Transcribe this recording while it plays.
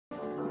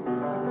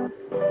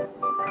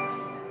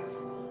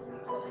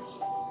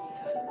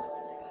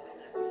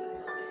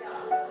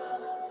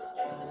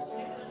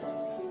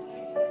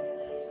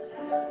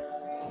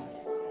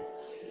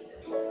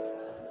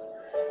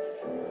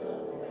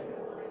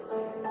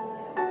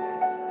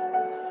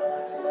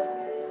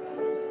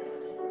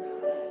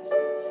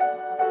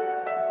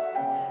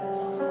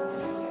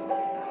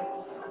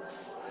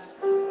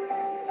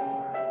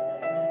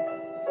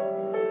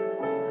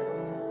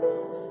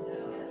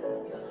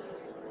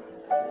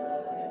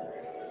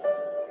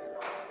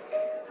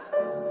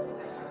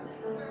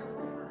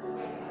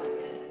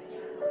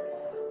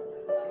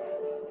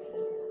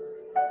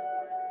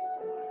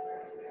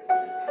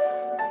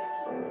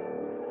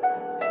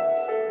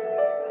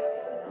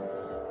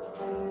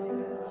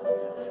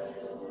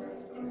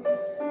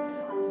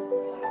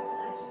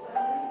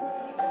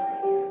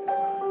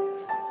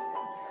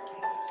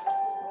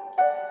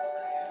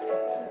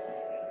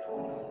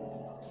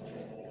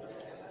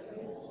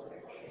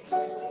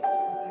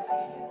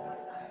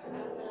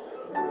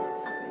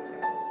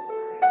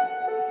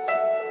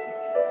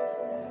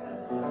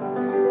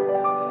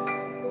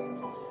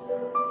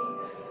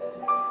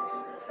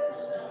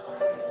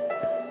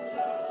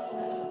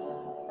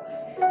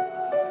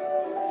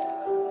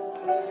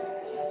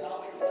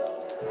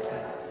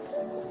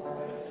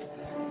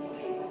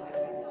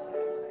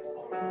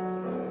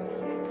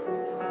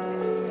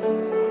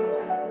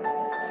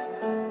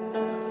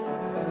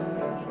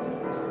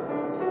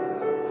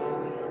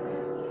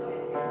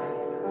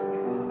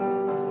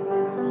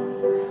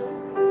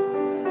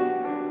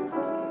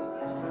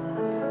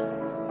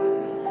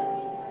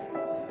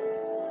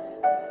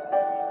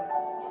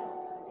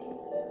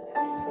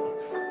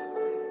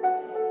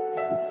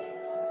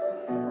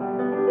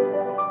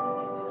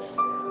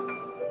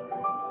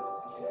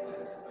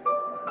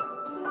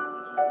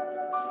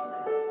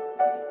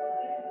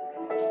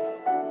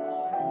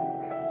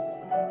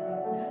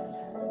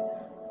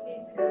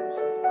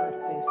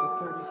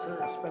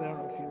But I don't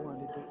know if you want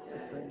to do it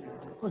this Sunday.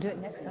 We'll do it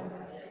next Sunday.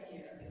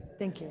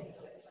 Thank you.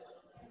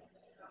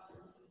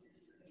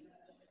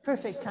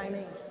 Perfect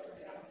timing.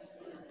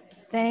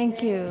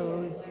 Thank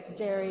you,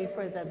 Jerry,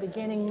 for the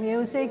beginning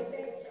music.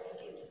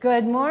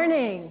 Good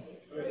morning.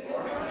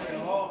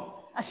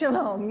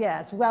 Shalom,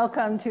 yes.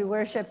 Welcome to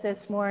worship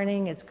this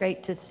morning. It's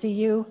great to see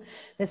you.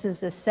 This is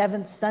the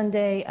 7th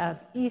Sunday of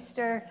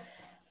Easter.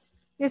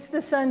 It's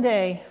the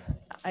Sunday,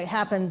 it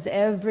happens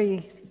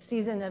every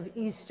season of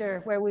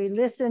Easter, where we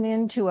listen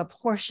into a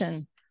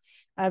portion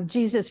of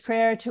Jesus'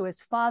 prayer to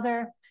his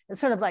Father. It's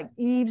sort of like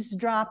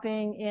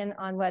eavesdropping in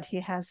on what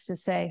he has to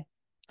say.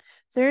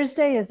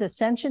 Thursday is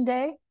Ascension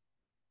Day.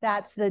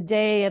 That's the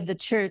day of the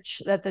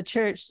church that the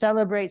church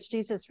celebrates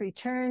Jesus'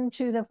 return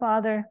to the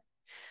Father.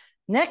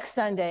 Next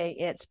Sunday,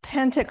 it's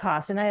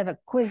Pentecost, and I have a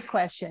quiz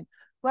question.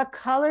 What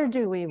color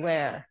do we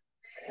wear?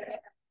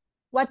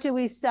 What do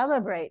we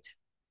celebrate?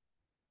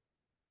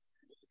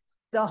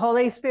 The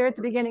Holy Spirit,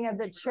 the beginning of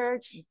the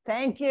church.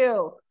 Thank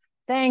you.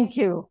 Thank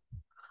you.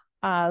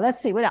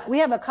 Let's see what else. We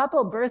have a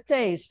couple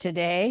birthdays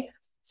today.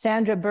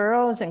 Sandra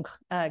Burrows and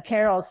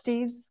Carol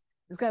Steves.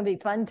 It's going to be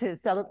fun to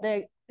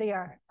celebrate. They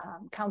are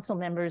council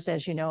members,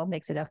 as you know,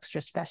 makes it extra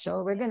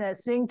special. We're going to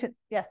sing to,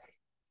 yes.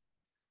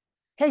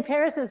 Kay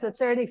Paris is the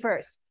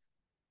 31st.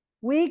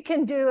 We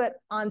can do it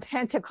on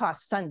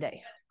Pentecost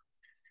Sunday.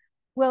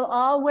 We'll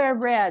all wear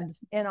red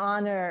in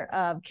honor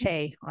of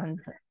Kay on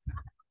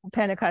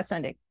Pentecost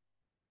Sunday.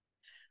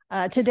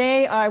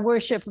 Today, our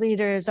worship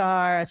leaders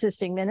are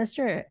assisting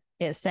minister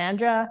is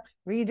Sandra,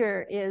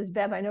 reader is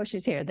Bev. I know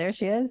she's here. There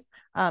she is.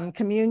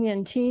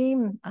 Communion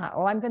team.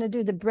 I'm going to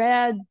do the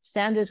bread.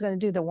 Sandra's going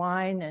to do the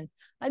wine, and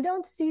I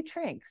don't see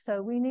drink,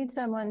 so we need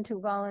someone to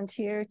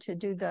volunteer to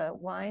do the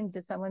wine.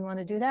 Does someone want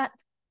to do that?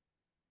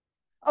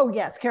 Oh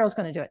yes, Carol's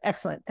going to do it.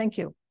 Excellent. Thank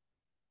you.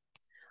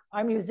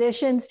 Our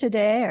musicians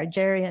today are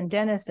Jerry and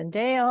Dennis and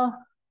Dale.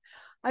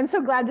 I'm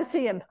so glad to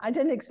see him. I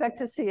didn't expect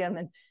to see him.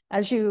 And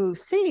as you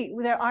see,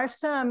 there are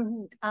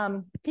some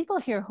people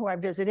here who are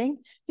visiting.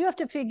 You have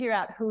to figure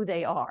out who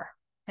they are,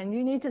 and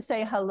you need to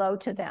say hello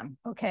to them,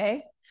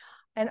 okay?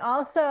 And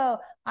also,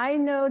 I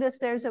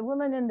noticed there's a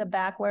woman in the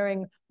back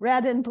wearing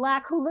red and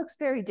black who looks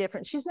very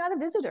different. She's not a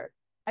visitor.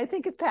 I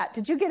think it's Pat.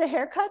 Did you get a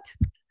haircut?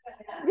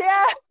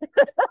 Yes,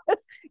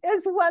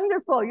 it's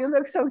wonderful. You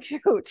look so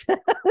cute.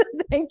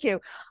 Thank you.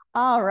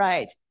 All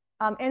right.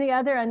 Any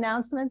other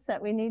announcements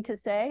that we need to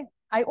say?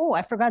 I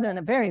forgot on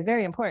a very,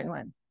 very important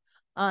one.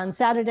 On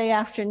Saturday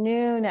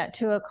afternoon at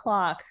 2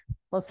 o'clock,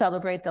 we'll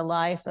celebrate the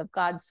life of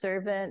God's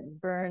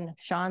servant, Vern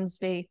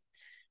Shonsby.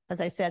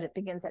 As I said, it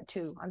begins at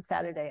 2 on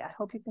Saturday. I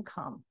hope you can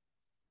come.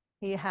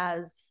 He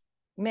has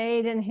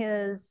made in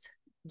his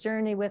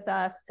journey with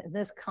us in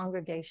this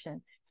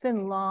congregation. It's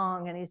been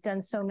long, and he's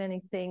done so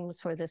many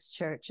things for this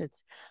church.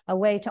 It's a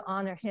way to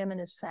honor him and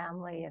his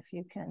family if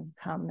you can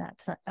come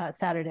that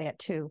Saturday at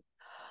 2.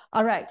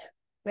 All right.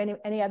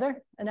 Any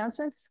other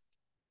announcements?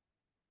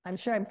 I'm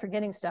sure I'm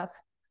forgetting stuff.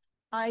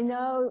 I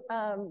know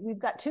we've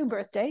got 2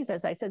 birthdays,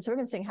 as I said, so we're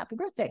going to sing happy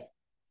birthday.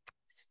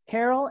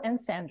 Carol and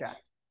Sandra.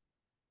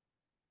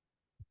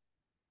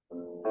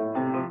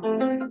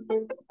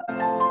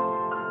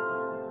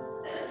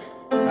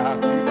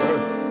 Happy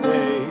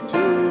birthday to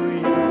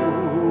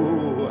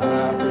you.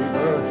 Happy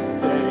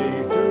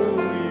birthday to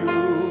you.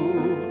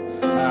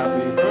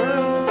 Happy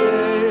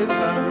birthday,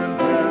 Sandra and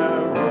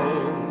Carol.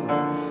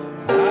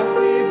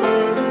 Happy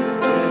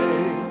birthday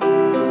to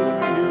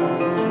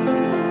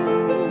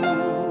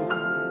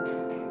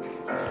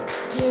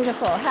you.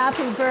 Beautiful.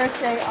 Happy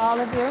birthday, all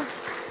of you.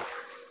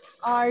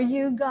 Are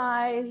you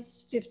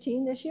guys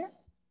 15 this year?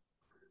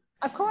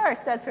 Of course,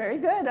 that's very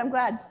good. I'm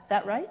glad. Is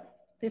that right?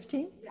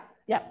 15? Yeah.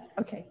 Yeah,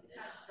 okay.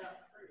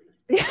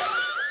 Yeah,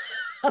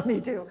 me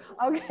too.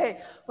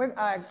 Okay,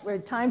 we're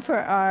time for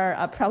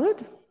our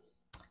prelude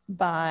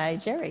by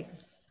Jerry.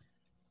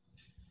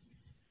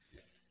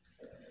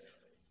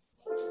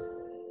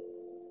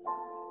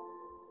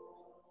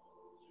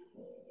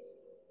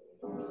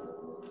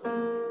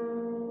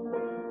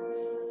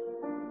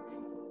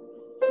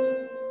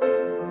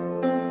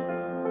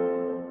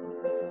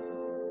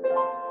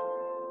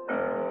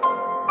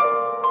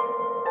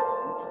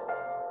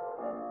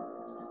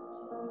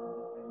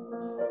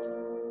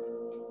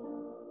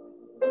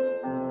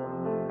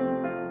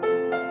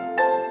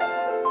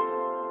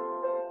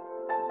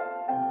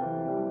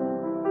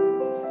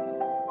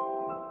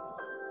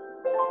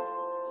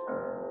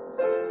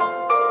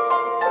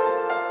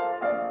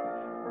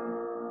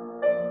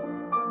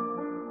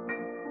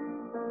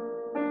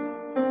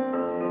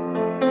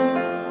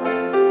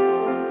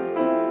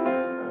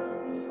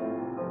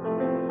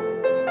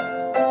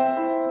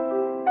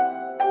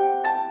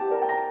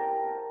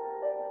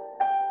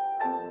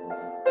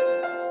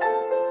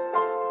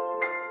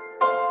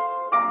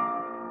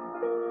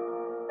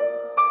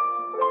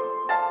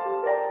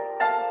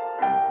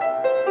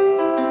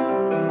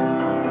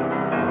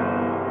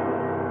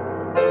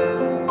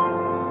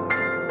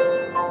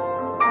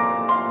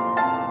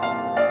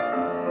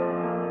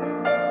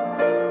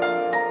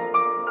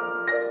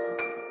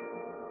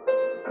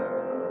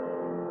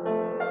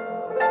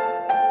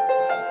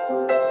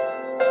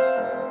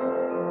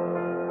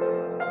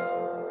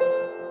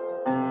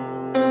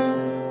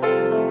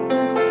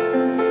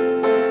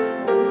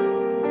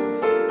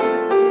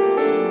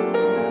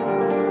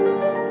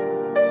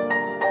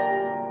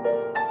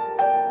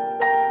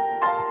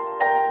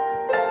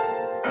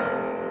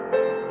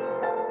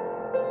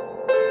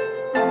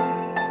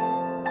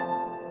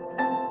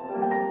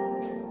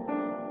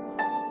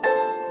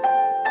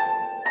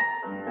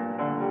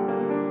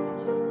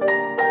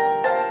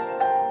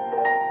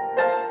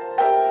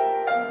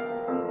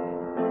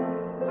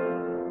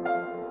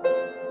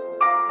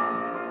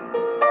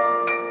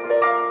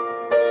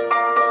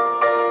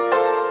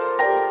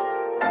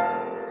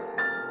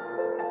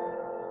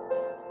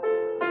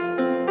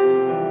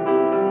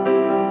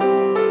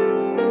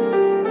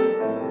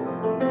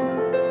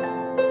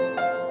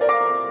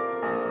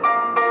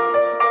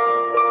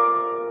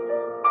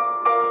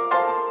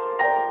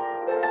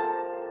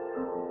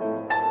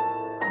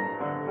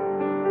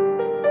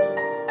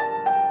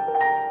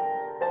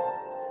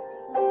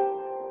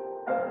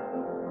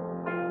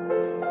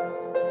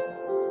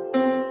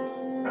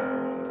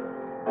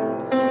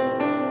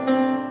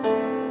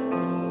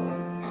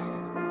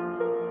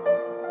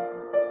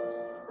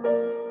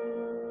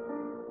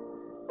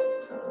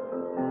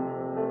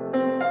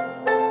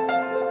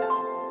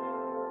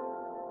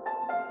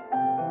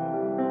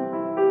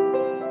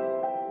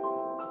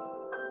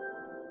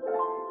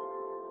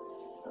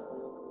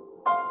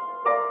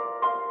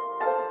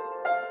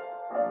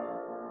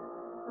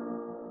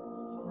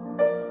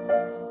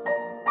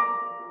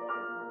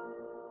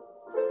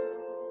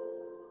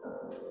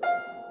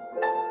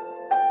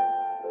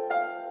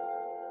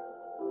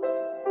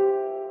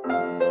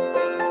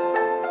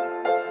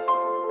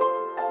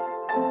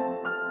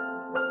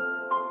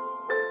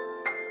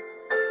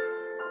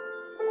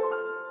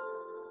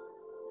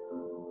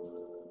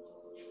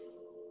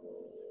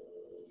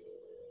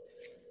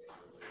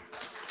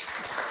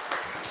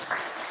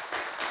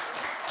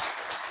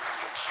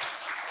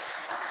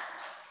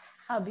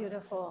 How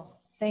beautiful.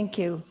 Thank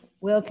you.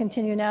 We'll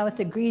continue now with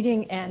the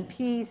greeting and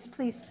peace.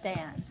 Please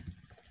stand.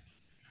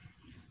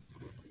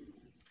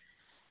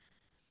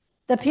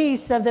 The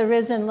peace of the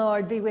risen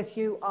Lord be with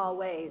you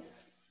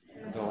always.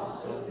 And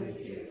also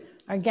with you.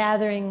 Our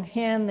gathering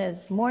hymn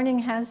is Morning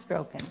Has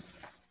Broken.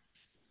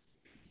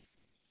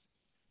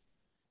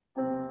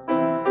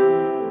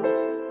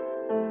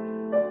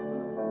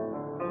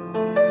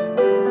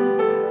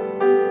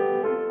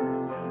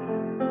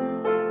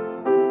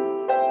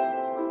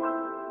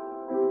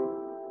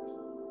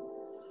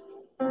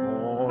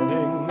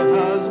 Morning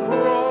has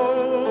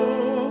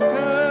broken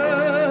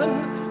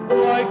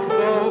like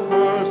the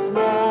first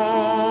morning.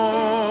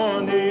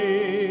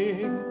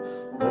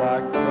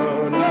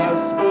 Blackbird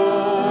has spoken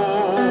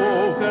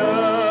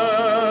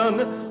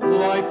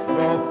like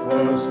the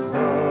first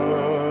bird.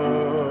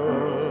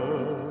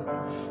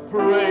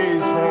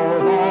 Praise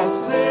for the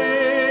singing,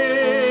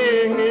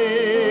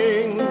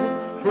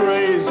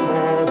 praise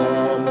for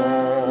the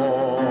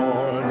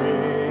morning,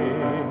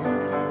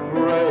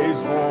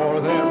 praise for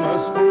them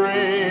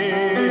springing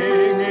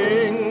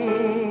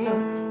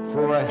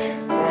fresh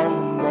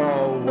from the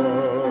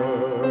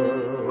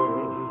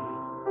world.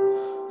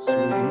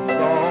 Sweet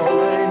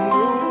darling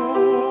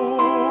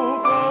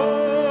newfound,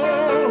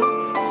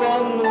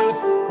 sunlit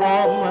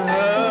from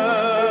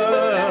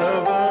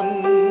heaven,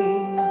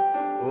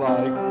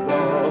 like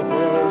the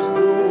first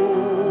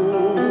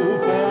dew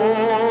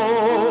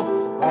fall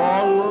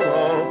on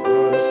the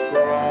first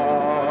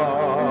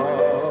grass.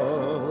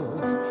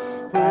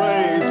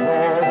 Praise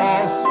for the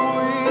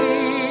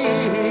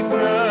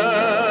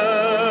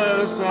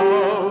sweetness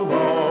of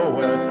the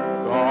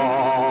wet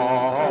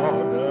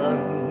garden,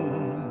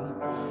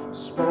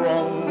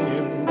 sprung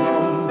in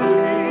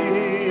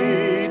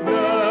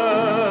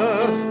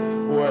completeness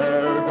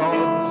where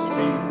God's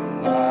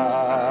feet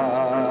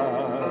lie.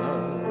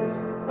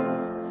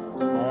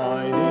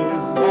 Mine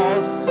is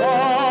the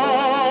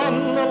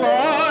sunlight,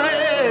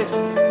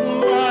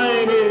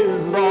 mine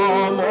is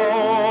the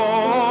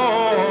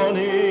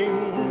morning,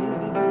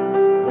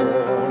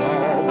 born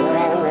of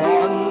the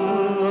one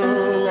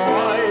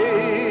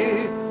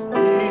light,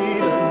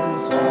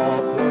 Eden's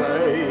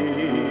play.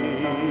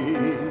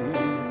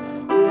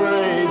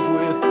 Praise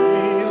with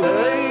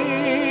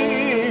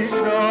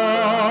elation,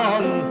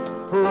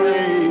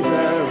 praise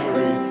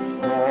every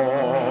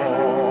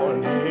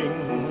morning.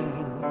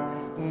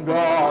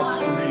 God's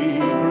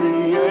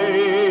recreation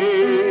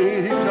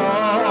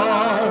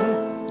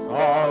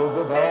of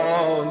the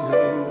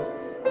new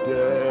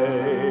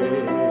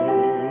day.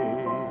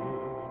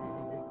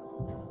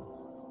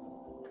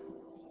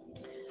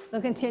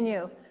 We'll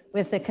continue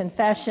with the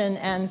confession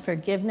and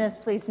forgiveness.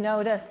 Please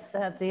notice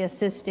that the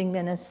assisting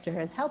minister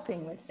is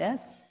helping with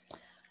this.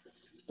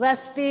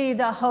 Blessed be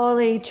the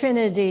Holy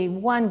Trinity,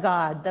 one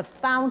God, the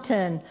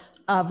fountain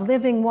of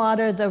living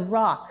water, the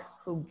rock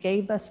who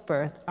gave us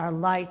birth, our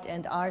light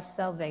and our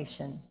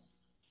salvation.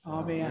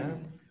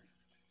 Amen.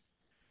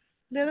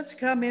 Let us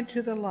come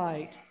into the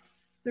light,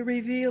 the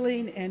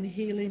revealing and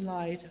healing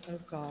light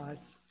of God.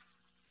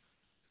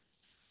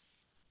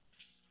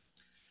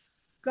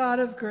 God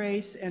of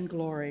grace and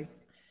glory,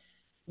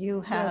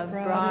 You have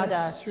brought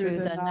us through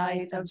the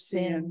night of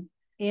sin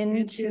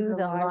into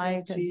the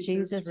light of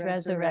Jesus'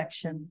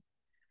 resurrection.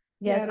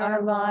 Yet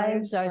our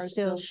lives are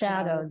still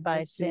shadowed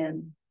by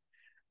sin.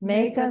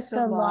 Make us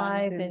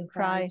alive in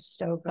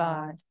Christ, O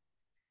God.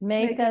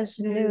 Make us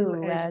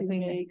new as we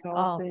make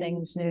all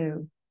things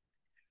new.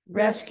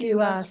 Rescue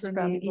us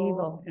from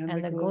evil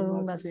and the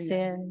gloom of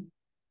sin.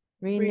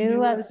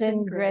 Renew us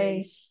in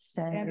grace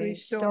and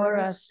restore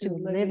us to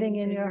living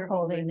in your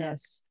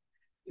holiness.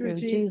 Through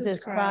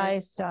Jesus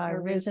Christ, our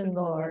risen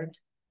Lord.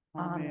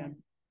 Amen.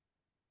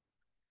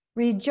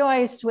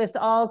 Rejoice with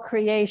all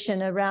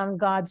creation around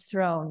God's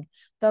throne.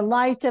 The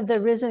light of the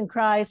risen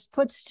Christ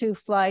puts to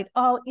flight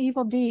all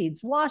evil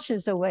deeds,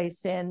 washes away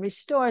sin,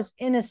 restores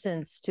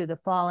innocence to the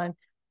fallen,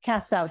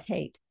 casts out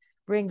hate,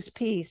 brings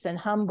peace, and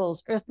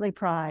humbles earthly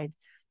pride.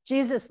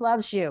 Jesus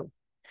loves you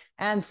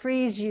and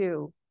frees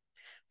you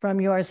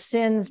from your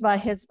sins by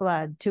his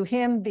blood. To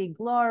him be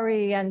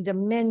glory and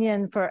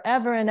dominion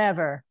forever and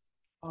ever.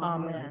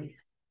 Amen.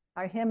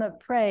 Our hymn of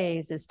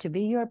praise is To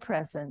Be Your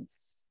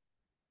Presence.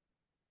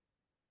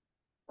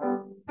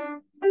 To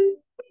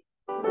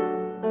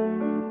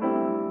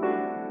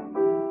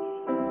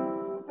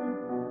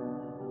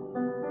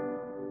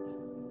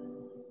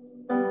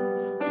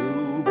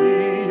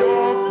be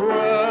your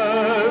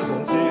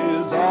presence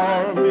is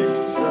our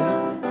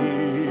mission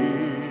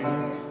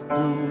here,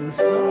 to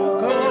show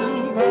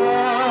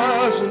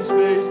compassion's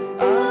face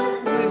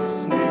and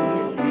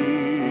listening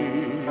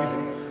ear,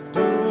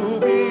 to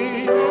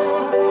be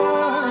your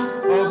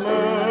heart of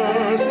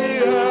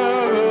mercy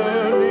ever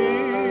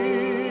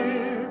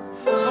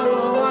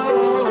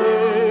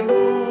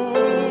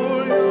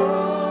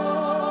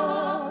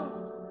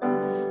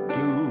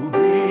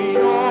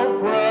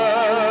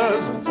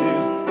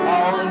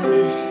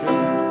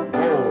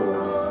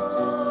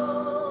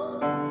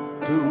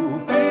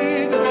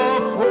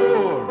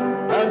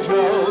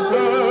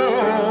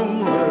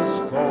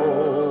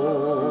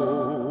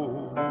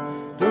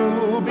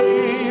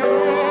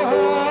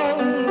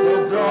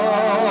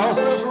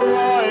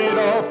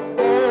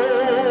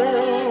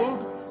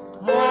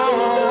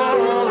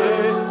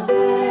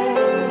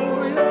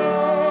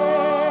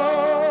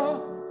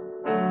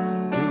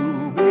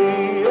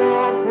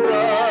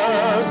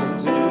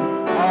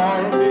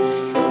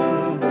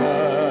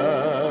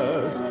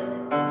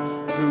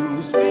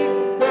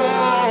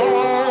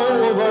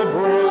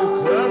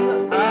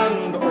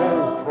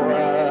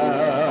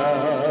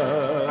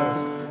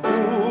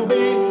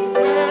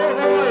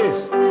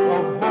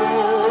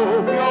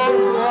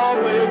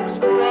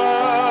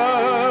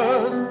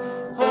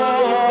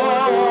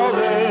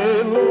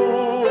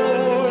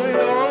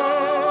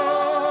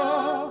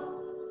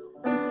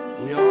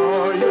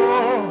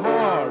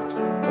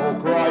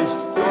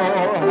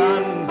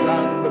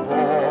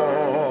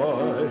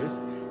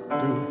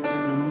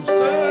To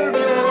serve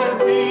your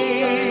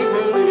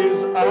people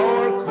is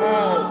our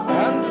call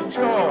and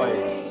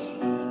choice.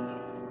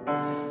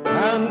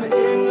 And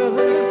in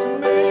this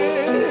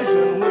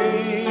mission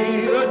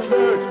we, the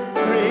church,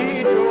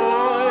 rejoice.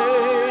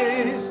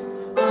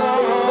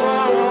 Hallelujah.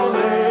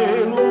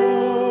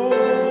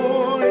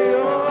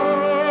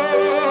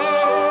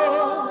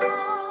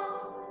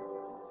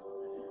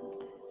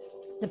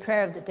 The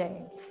prayer of the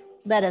day.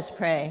 Let us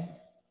pray.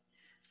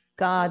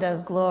 God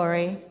of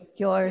glory,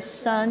 your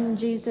Son,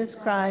 Jesus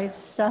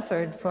Christ,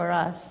 suffered for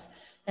us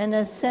and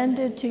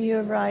ascended to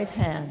your right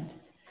hand.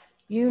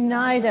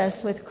 Unite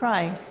us with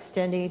Christ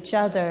and each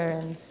other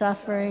in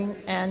suffering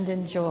and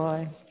in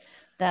joy,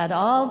 that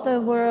all the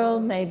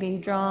world may be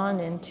drawn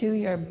into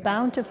your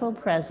bountiful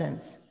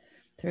presence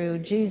through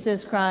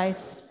Jesus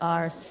Christ,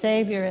 our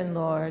Savior and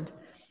Lord,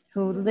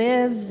 who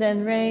lives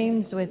and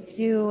reigns with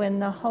you in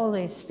the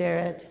Holy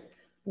Spirit,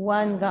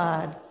 one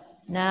God,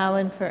 now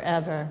and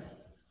forever.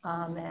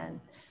 Amen.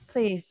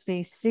 Please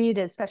be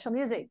seated. Special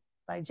music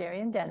by Jerry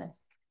and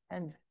Dennis.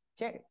 And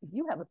Jerry,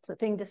 you have a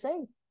thing to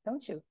say,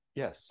 don't you?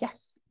 Yes.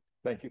 Yes.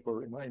 Thank you for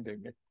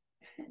reminding me.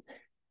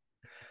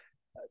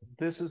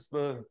 This is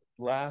the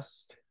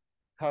last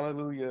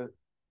Hallelujah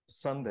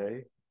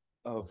Sunday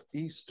of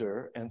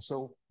Easter, and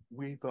so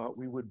we thought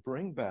we would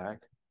bring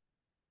back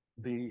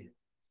the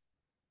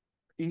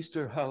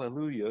Easter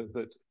Hallelujah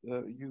that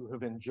you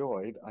have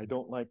enjoyed. I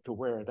don't like to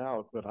wear it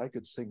out, but I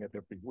could sing it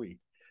every week.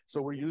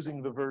 So we're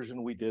using the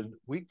version we did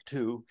week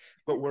 2,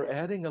 but we're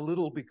adding a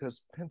little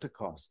because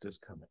Pentecost is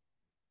coming.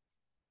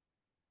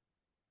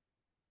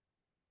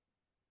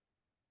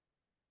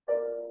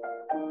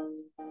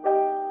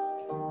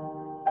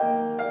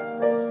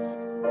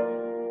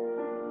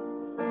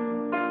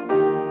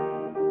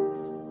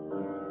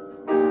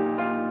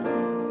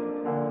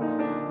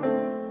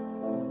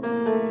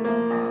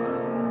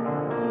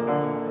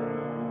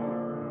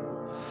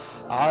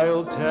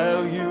 I'll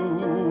tell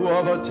you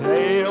of a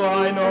tale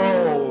I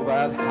know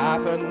that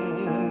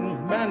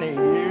happened many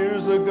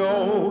years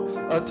ago,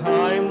 a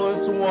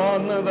timeless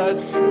one that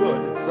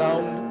should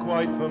sound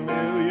quite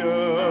familiar.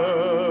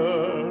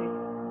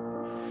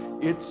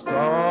 It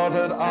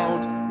started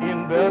out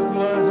in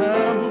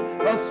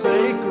Bethlehem, a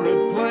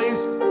sacred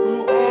place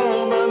to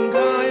all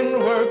mankind,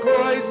 where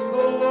Christ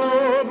the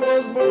Lord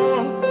was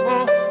born.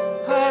 Oh,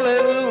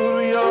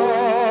 hallelujah,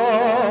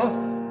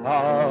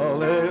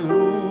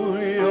 hallelujah.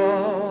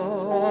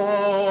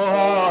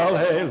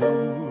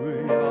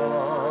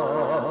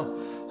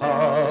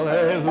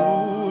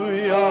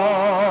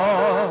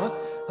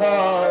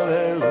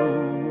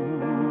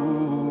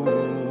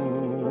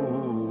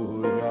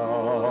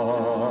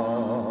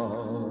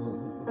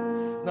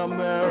 Now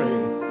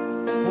Mary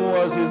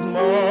was his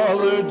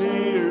mother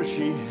dear.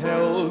 She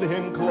held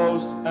him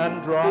close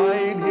and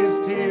dried his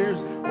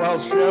tears, while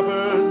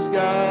shepherds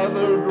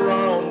gathered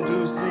round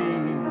to see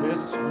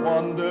this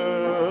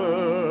wonder.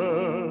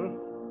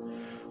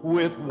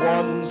 With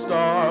one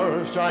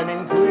star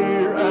shining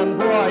clear and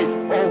bright,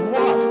 oh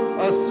what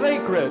a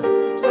sacred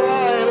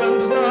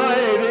silent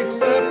night,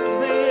 except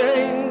the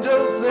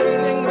angels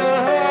singing the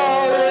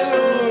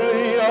hallelujah,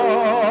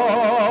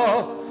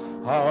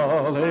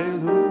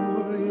 hallelujah,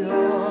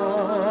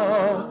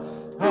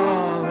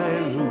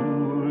 hallelujah,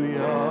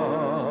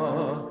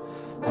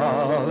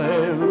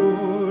 hallelujah,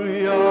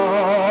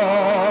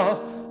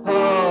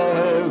 hallelujah.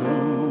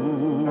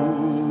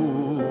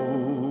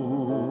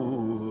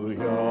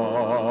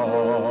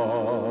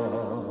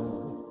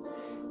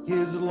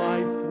 His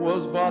life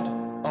was but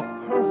a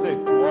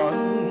perfect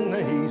one.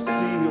 He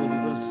sealed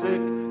the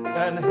sick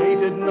and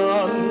hated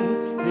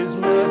none. His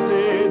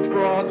message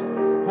brought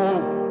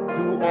hope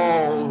to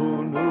all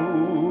who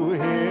knew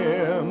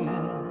him.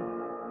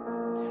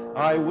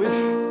 I wish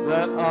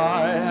that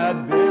I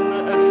had been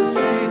at his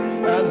feet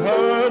and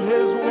heard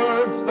his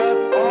words that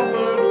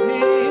offered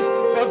peace,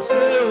 but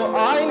still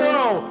I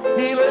know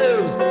he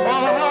lives.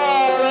 Oh,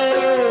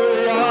 hallelujah,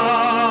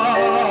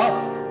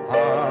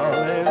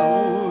 hallelujah,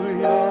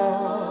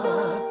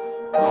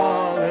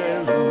 hallelujah,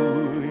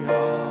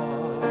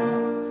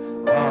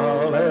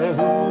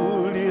 hallelujah,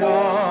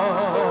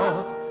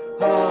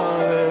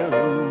 hallelujah.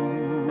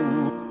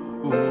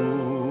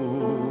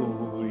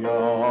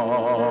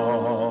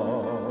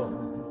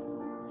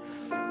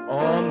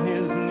 On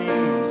his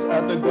knees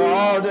at the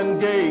garden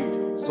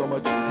gate, so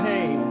much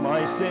pain,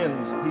 my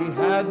sins he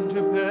had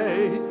to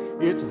pay.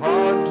 It's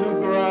hard to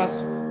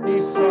grasp,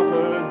 he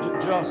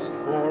suffered just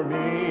for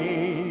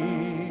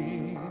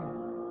me.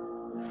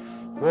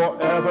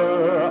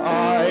 Forever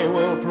I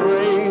will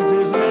praise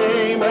his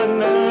name, and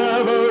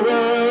never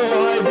will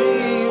I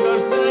be the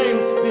same,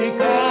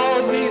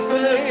 because he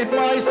saved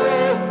my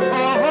soul.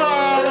 Oh,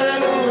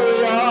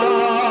 hallelujah,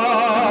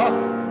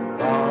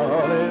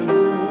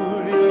 hallelujah,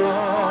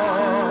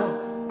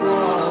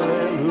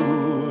 hallelujah,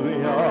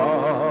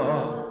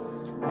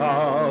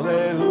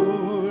 hallelujah,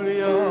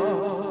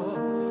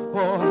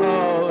 oh,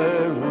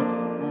 hallelujah.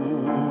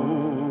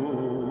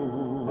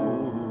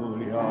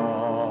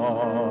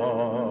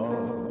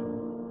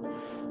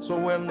 So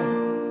when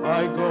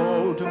I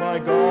hail to my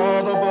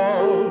God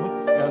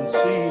above, and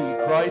see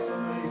Christ's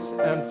face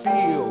and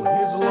feel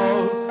his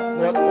love.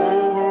 What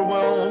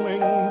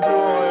overwhelming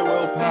joy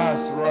will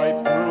pass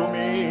right through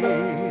me.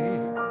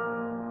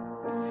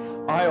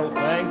 I'll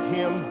thank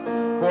him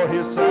for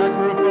his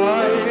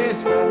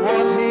sacrifice, for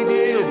what he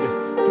did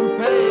to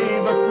pay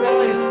the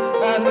price,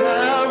 and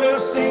never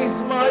cease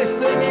my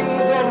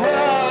singings of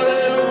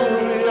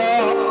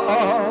hallelujah.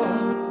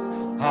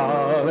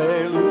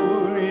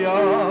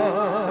 Hallelujah.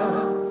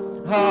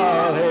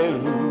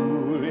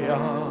 Hallelujah.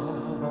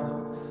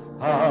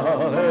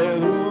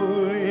 Hallelujah.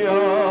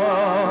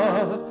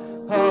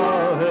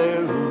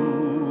 Hallelujah.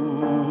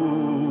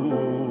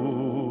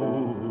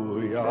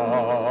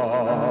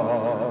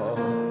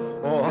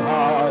 Oh,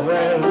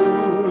 hallelujah.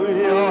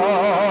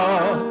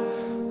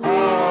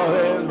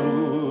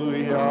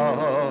 Hallelujah.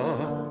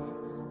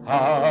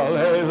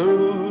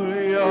 Hallelujah.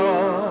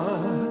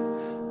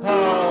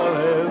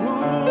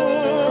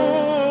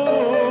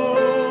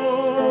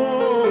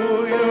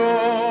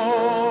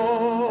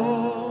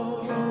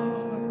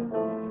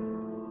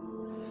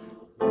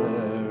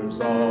 There's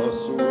a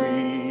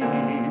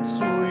sweet,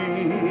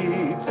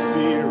 sweet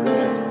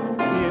spirit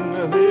in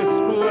this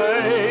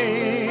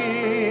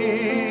place,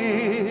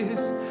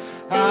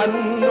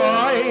 and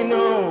I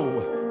know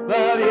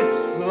that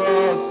it's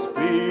the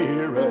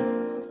Spirit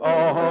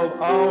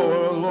of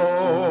our Lord.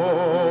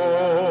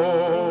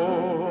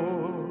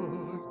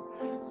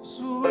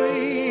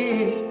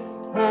 Sweet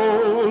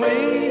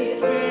Holy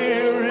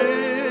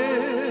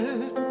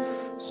Spirit,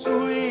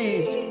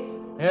 sweet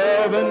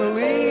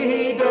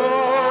heavenly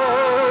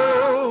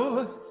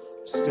dove,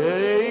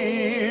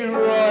 stay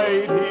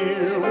right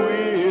here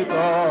with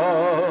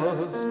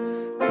us,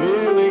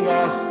 filling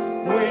us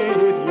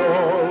with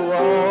your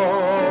love.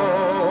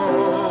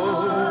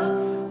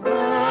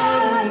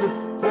 And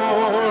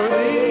for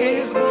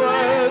these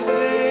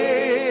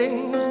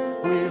blessings,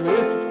 we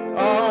lift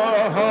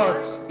our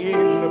hearts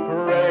in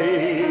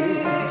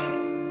praise.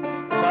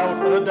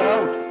 Without a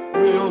doubt,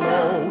 we'll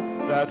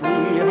know that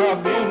we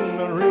have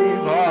been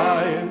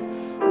revived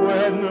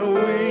when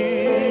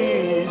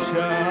we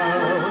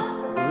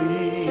shall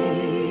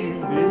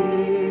leave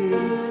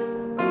this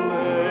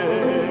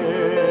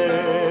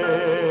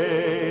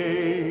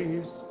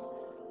place.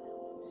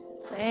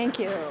 Thank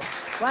you.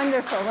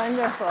 Wonderful,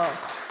 wonderful.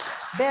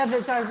 Bev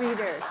is our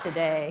reader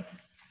today.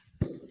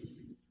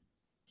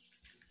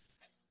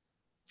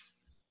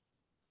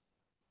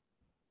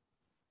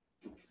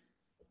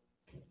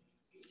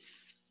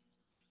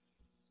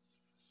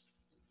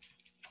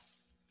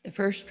 The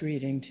first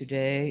reading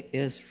today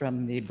is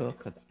from the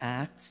book of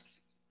Acts,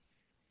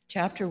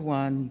 chapter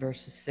 1,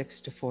 verses 6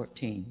 to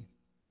 14.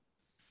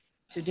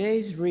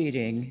 Today's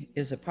reading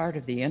is a part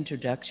of the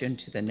introduction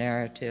to the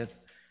narrative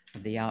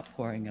of the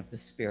outpouring of the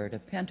Spirit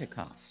of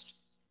Pentecost.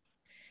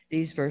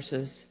 These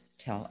verses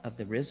tell of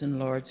the risen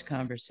Lord's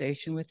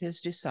conversation with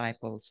his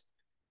disciples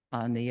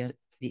on the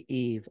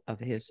eve of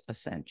his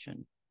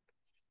ascension.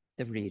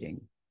 The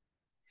reading.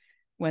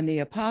 When the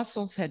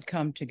apostles had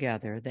come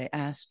together, they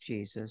asked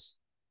Jesus,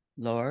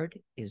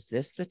 "Lord, is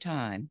this the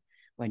time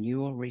when you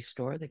will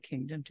restore the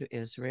kingdom to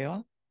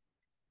Israel?"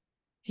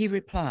 He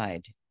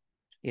replied,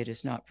 "It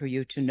is not for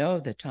you to know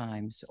the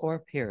times or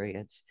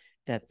periods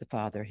that the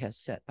Father has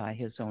set by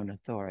his own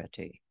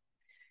authority.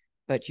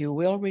 But you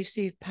will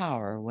receive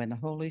power when the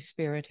Holy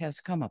Spirit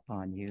has come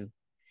upon you,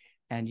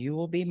 and you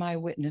will be my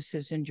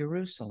witnesses in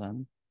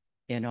Jerusalem,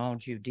 in all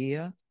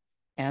Judea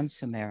and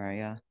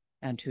Samaria,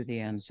 and to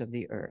the ends of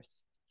the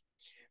earth."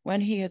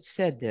 When he had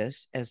said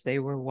this, as they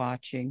were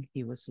watching,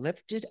 he was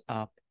lifted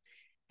up,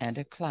 and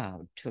a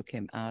cloud took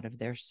him out of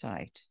their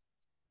sight.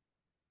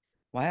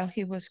 While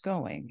he was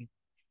going,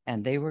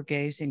 and they were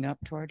gazing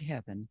up toward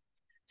heaven,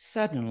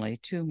 suddenly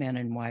 2 men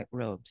in white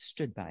robes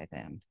stood by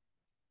them.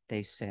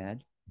 They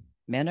said,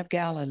 "Men of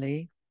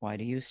Galilee, why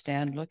do you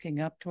stand looking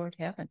up toward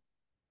heaven?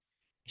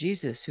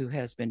 Jesus, who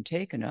has been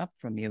taken up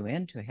from you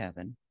into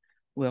heaven,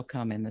 will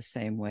come in the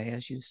same way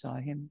as you saw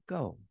him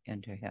go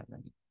into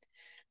heaven."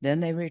 Then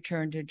they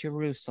returned to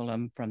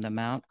Jerusalem from the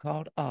mount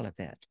called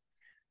Olivet,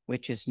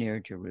 which is near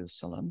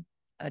Jerusalem,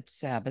 a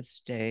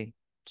Sabbath day's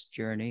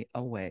journey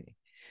away.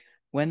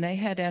 When they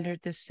had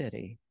entered the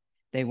city,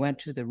 they went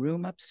to the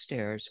room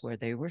upstairs where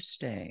they were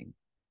staying.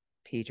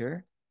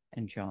 Peter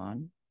and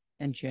John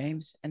and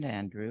James and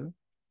Andrew,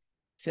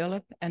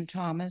 Philip and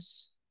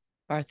Thomas,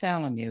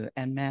 Bartholomew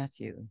and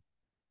Matthew,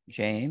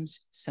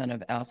 James, son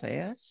of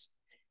Alphaeus,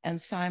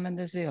 and Simon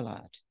the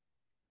Zealot,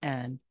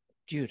 and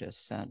Judas,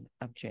 son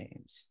of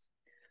James.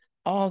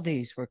 All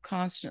these were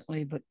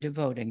constantly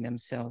devoting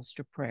themselves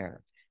to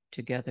prayer,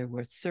 together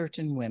with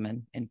certain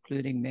women,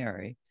 including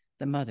Mary,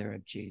 the mother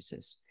of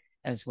Jesus,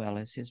 as well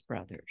as his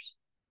brothers.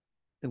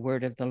 The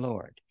word of the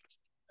Lord.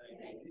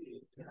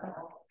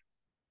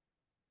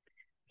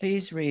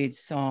 Please read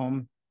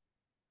Psalm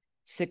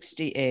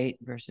 68,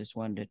 verses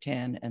 1 to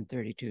 10 and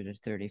 32 to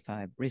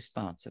 35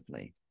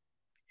 responsively.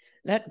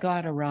 Let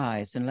God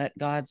arise and let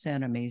God's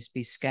enemies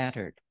be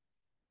scattered.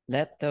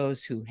 Let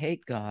those who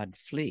hate God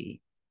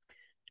flee.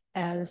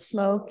 As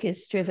smoke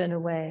is driven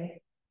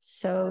away,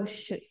 so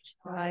should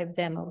drive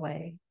them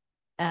away.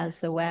 As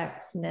the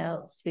wax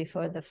melts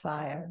before the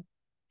fire,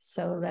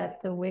 so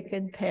let the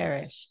wicked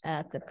perish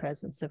at the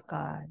presence of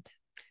God.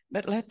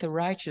 But let the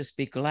righteous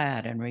be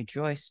glad and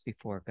rejoice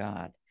before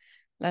God.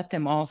 Let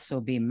them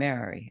also be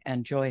merry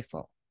and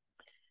joyful.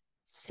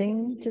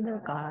 Sing to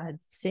the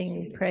gods,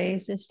 sing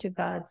praises to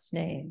God's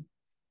name.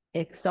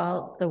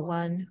 Exalt the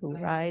one who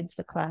rides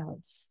the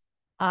clouds.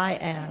 I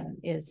am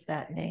is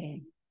that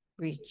name.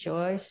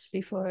 Rejoice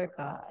before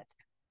God.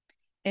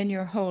 In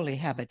your holy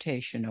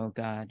habitation, O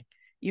God,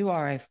 you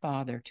are a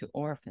father to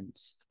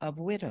orphans, of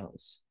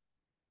widows.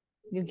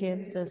 You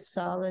give the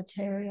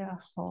solitary a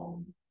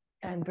home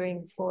and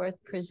bring forth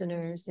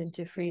prisoners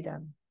into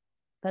freedom.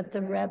 But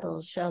the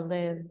rebels shall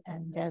live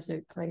in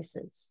desert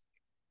places.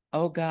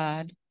 O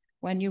God,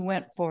 when you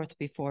went forth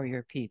before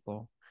your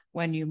people,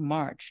 when you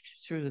marched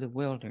through the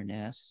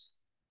wilderness,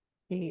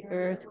 the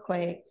earth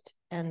quaked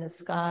and the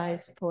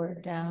skies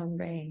poured down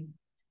rain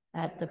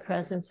at the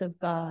presence of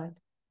God,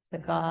 the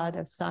God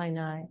of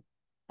Sinai,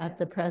 at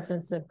the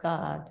presence of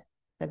God,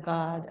 the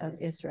God of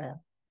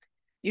Israel.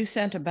 You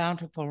sent a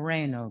bountiful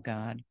rain, O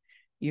God.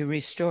 You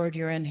restored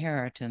your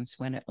inheritance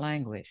when it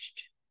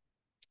languished.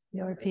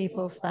 Your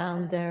people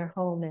found their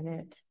home in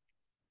it.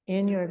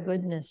 In your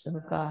goodness,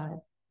 O God,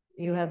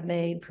 you have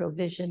made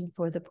provision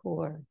for the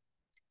poor.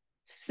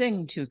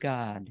 Sing to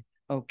God,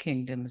 O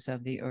kingdoms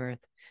of the earth.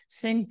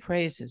 Sing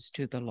praises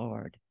to the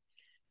Lord.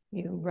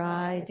 You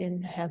ride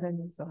in the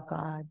heavens, O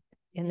God,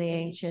 in the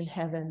ancient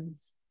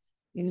heavens.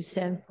 You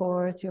send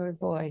forth your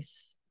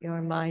voice,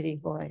 your mighty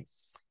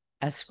voice.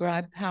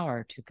 Ascribe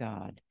power to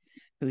God,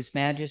 whose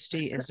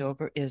majesty is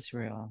over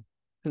Israel,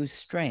 whose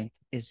strength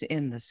is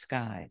in the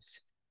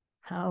skies.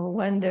 How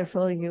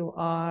wonderful you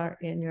are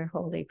in your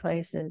holy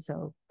places,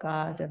 O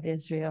God of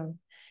Israel,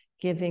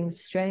 giving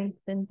strength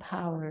and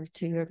power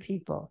to your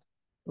people.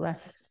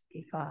 Blessed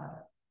be God.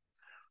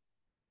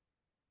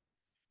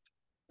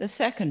 The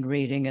second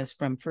reading is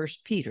from 1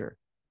 Peter,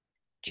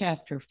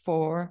 chapter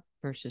 4,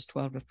 verses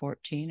 12 to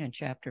 14, and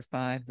chapter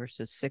 5,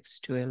 verses 6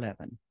 to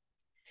 11.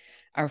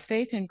 Our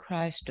faith in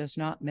Christ does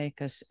not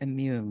make us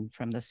immune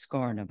from the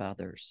scorn of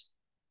others.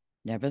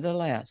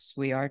 Nevertheless,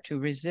 we are to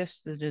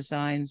resist the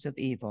designs of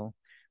evil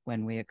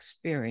when we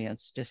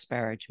experience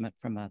disparagement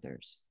from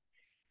others,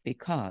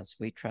 because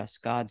we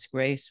trust God's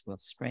grace will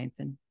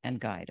strengthen and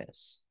guide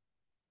us.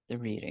 The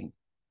reading.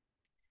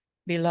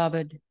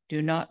 Beloved,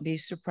 do not be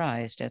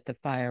surprised at the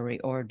fiery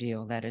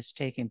ordeal that is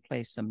taking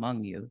place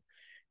among you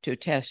to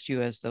test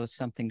you as though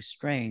something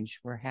strange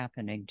were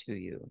happening to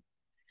you.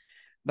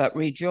 But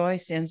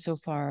rejoice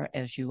insofar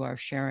as you are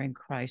sharing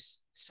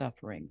Christ's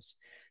sufferings,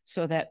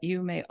 so that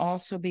you may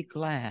also be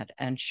glad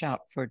and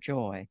shout for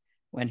joy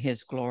when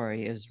his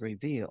glory is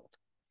revealed.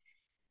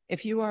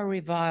 If you are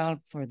reviled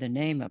for the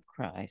name of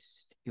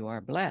Christ, you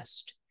are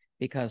blessed,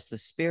 because the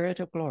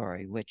Spirit of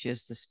glory, which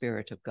is the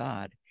Spirit of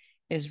God,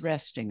 is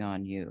resting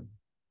on you.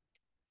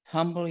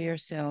 Humble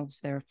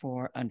yourselves,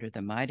 therefore, under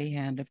the mighty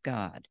hand of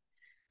God,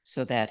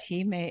 so that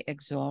he may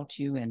exalt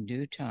you in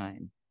due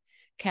time.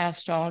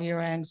 Cast all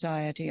your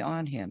anxiety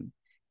on him,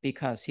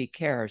 because he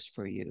cares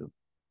for you.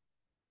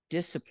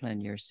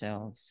 Discipline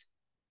yourselves.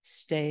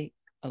 Stay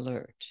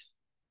alert.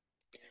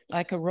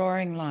 Like a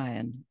roaring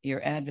lion,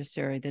 your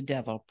adversary, the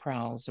devil,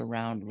 prowls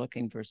around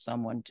looking for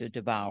someone to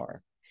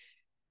devour.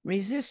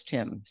 Resist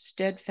him,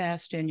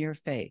 steadfast in your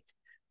faith,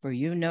 for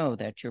you know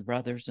that your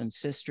brothers and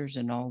sisters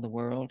in all the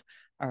world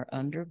are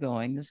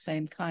undergoing the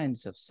same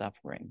kinds of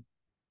suffering.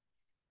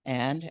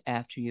 And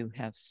after you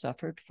have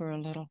suffered for a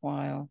little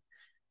while,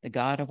 the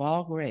God of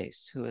all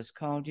grace, who has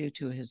called you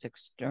to his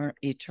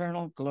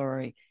eternal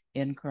glory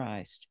in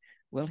Christ,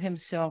 will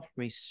himself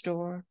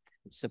restore,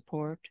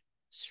 support,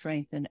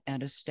 strengthen,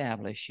 and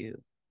establish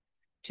you.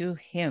 To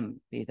him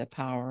be the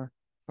power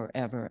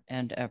forever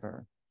and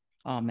ever.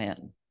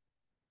 Amen.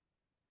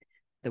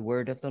 The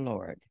word of the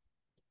Lord.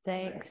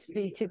 Thanks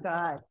be to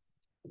God.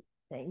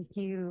 Thank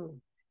you.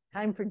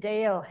 Time for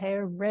Dale.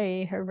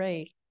 Hooray,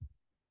 hooray.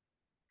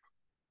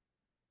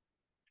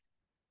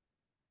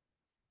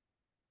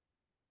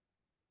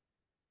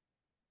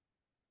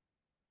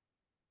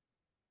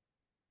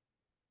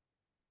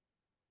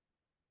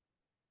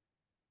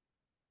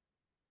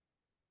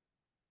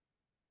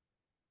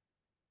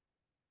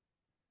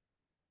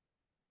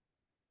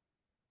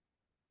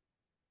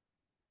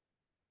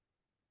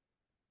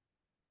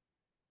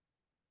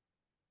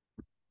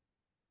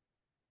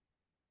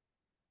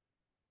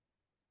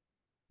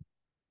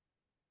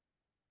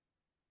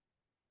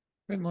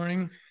 Good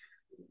morning.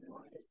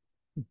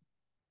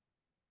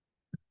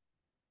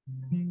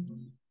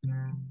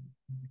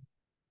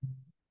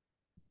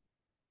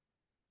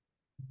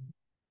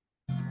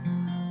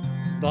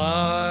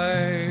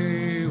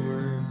 Thy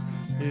word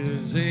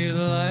is a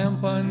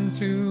lamp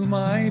unto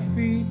my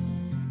feet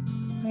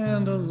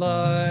and a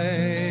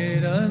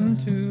light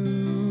unto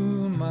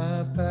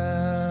my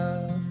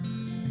path.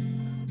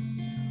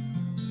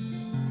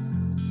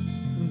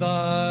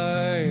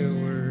 Thy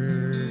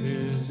word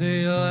is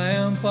a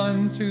lamp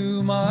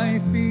unto my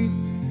feet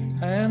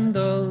and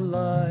a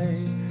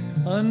light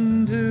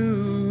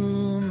unto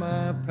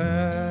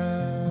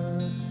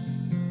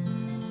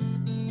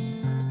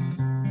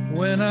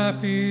when I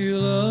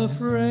feel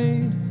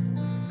afraid,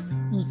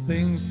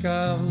 think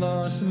I've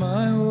lost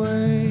my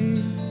way,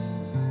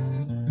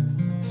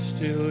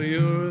 still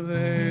you're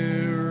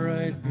there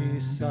right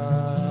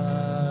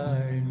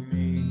beside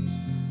me.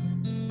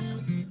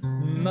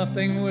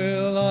 Nothing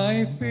will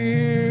I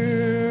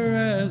fear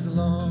as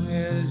long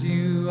as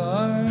you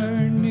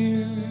are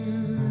near.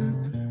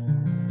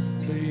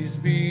 Please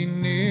be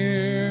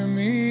near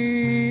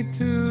me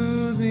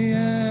to the end.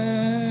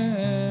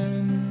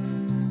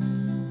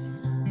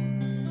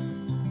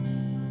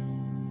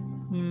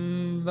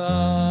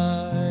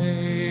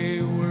 Thy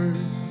word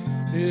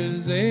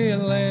is a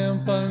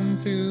lamp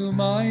unto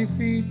my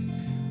feet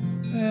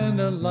and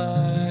a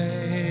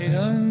light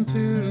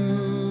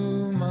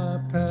unto my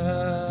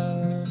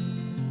path.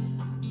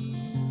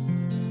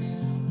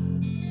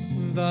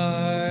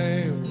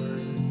 Thy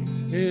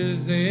word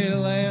is a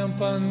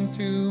lamp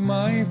unto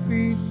my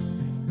feet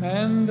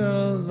and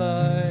a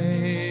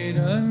light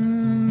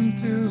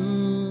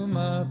unto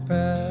my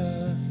path.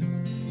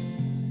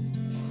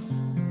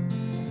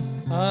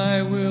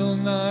 I will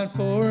not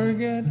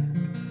forget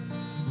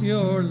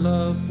your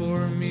love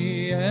for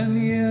me,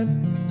 and yet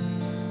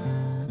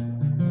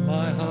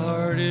my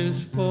heart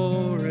is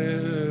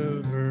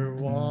forever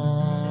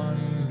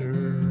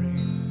wandering.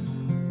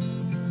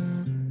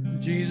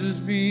 Jesus,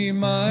 be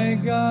my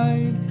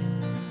guide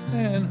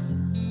and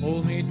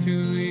hold me to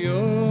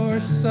your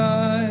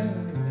side.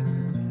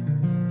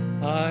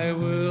 I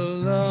will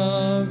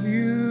love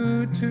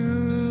you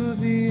to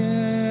the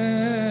end.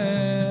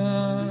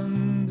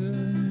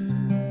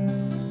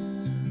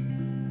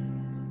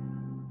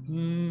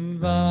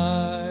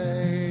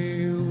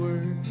 Thy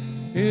word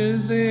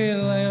is a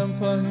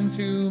lamp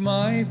unto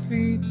my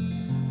feet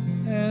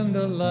and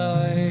a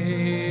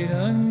light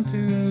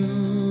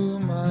unto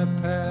my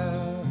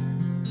path.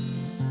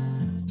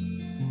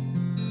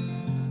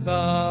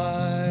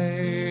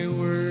 Thy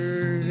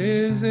word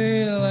is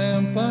a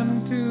lamp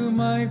unto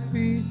my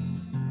feet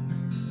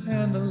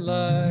and a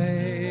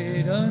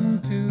light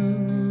unto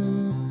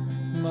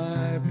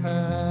my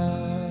path.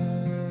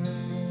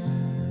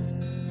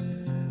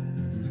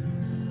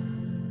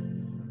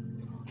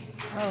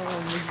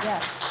 Oh,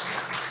 yes.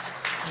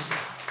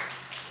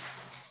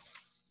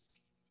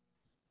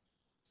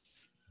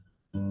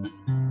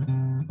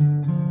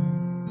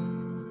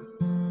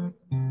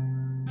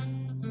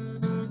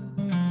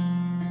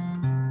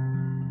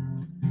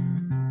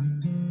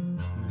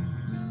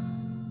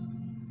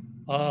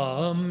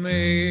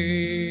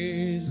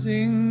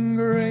 Amazing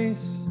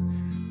grace,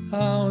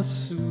 how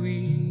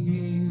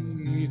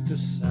sweet the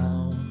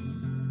sound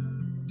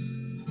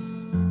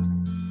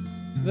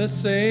that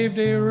saved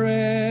a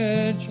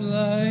wretch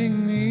like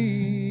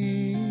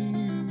me.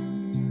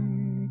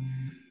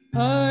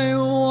 I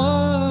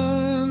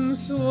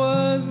once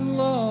was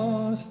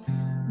lost,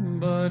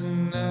 but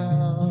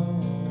now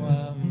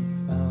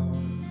I'm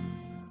found.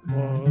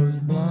 Was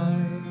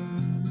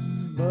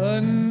blind,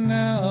 but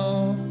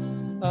now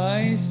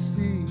I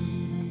see.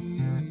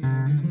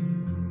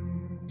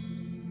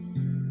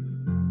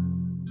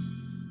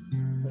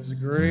 Was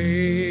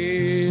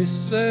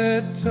grace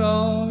that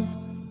taught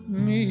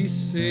me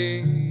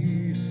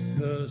safe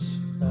thus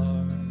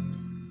far,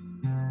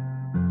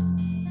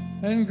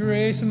 and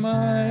grace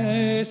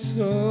my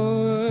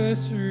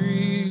source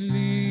relieved.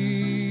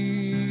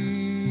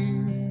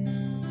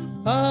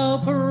 How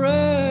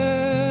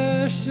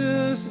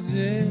precious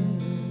did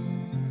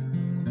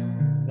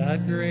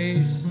that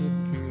grace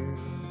appear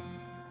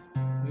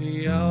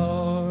the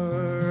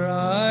hour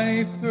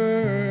I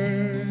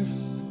first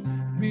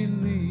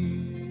believed.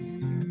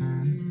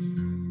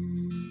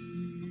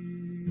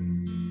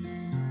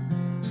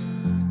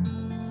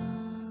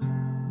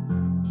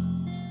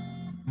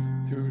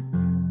 Through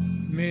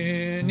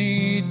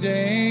many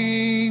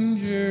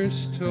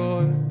dangers,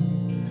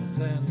 toils,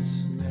 and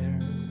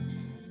snares,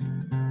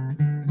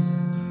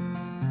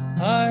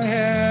 I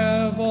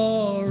have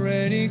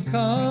already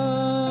come.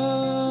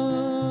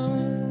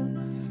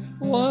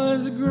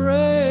 Was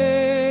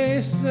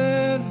grace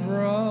that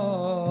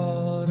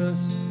brought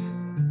us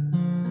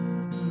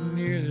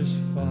near this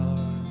far,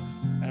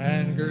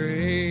 and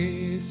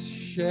grace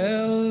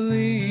shall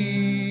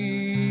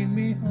lead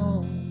me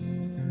home.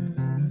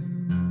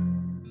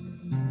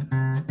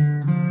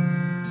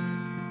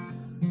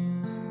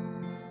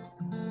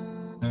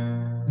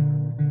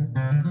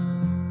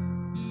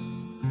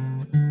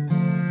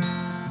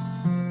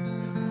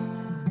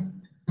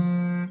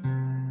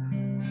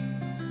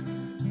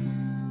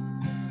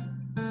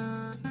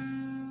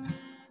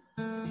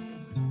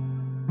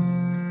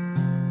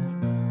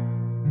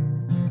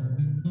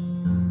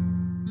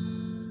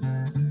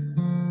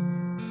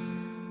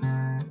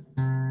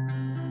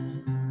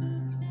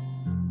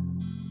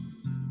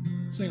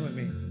 Sing with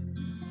me.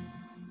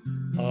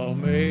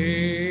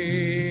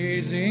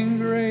 Amazing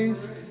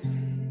grace,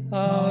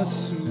 how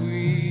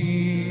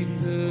sweet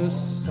the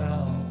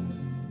sound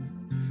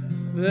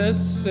that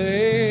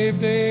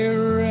saved a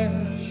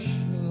wretch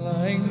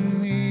like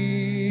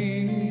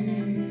me.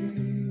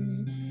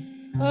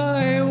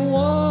 I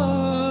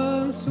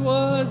once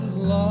was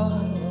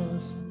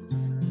lost,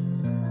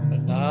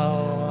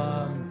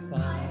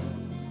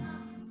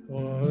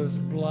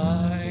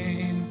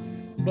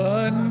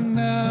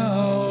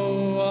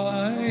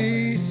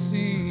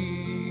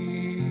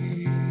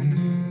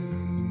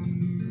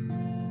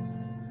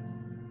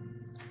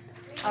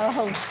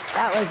 Oh,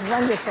 that was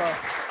wonderful.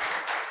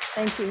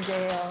 Thank you,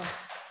 Dale.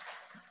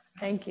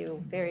 Thank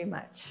you very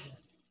much.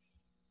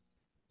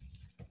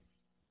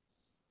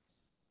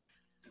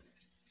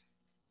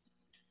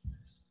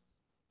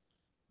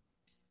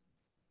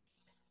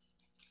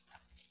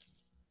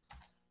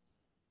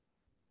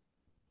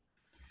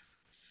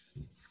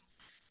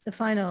 The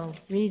final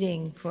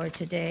reading for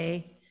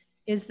today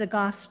is the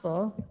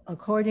Gospel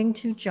according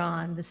to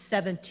John, the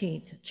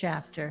 17th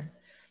chapter.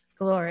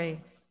 Glory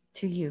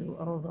to you,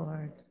 O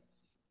Lord.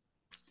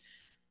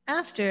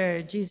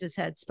 After Jesus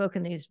had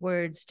spoken these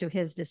words to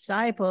his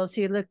disciples,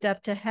 he looked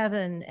up to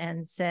heaven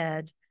and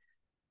said,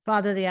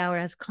 Father, the hour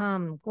has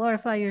come.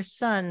 Glorify your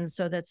Son,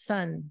 so that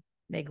Son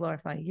may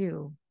glorify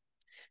you.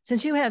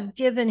 Since you have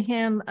given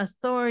him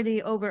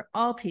authority over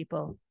all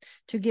people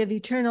to give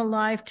eternal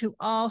life to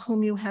all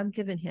whom you have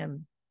given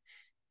him.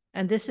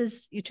 And this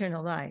is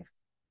eternal life,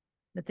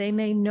 that they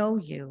may know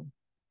you,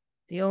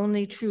 the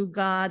only true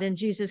God, and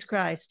Jesus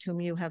Christ, whom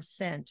you have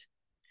sent.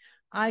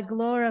 I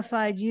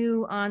glorified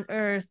you on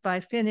earth by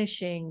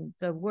finishing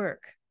the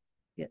work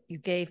that you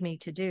gave me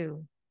to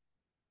do.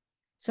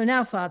 So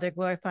now, Father,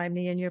 glorify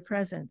me in your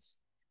presence,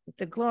 with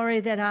the glory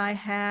that I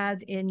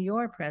had in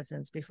your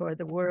presence before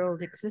the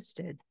world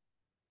existed.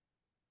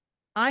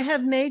 I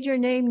have made your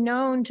name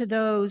known to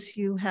those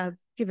you have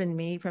given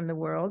me from the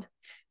world.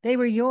 They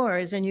were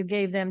yours, and you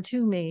gave them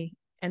to me,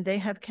 and they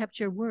have kept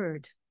your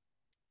word.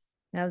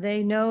 Now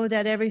they know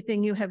that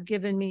everything you have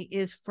given me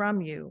is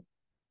from you.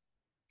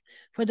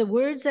 For the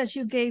words that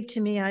you gave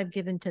to me, I've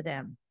given to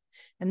them,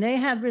 and they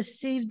have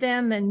received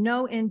them and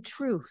know in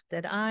truth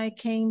that I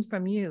came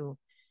from you,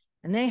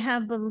 and they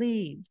have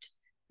believed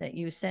that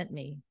you sent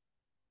me.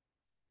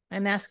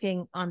 I'm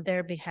asking on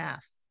their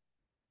behalf.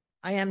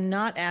 I am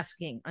not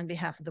asking on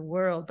behalf of the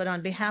world, but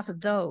on behalf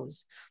of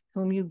those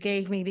whom you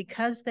gave me,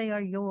 because they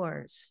are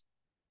yours.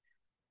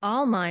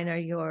 All mine are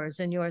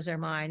yours, and yours are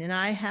mine, and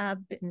I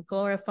have been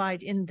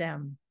glorified in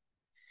them.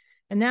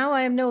 And now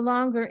I am no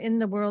longer in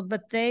the world,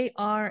 but they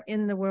are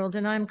in the world,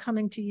 and I'm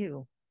coming to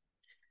you.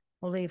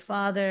 Holy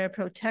Father,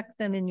 protect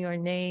them in your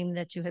name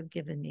that you have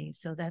given me,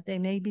 so that they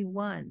may be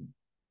one,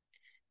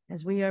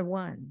 as we are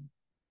one.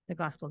 The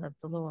gospel of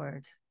the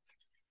Lord.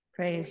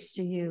 Praise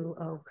to you,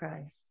 O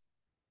Christ.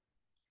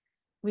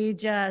 We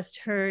just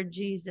heard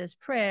Jesus'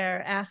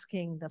 prayer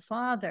asking the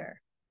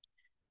Father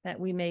that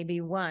we may be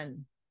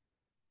one.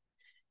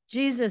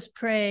 Jesus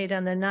prayed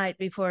on the night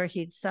before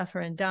he'd suffer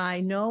and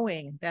die,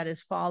 knowing that his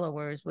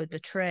followers would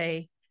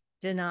betray,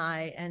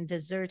 deny, and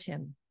desert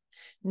him,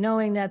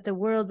 knowing that the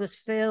world was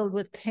filled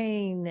with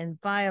pain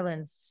and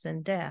violence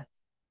and death.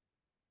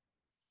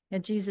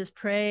 And Jesus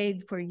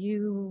prayed for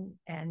you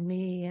and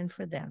me and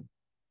for them.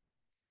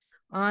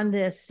 On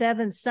this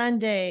seventh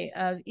Sunday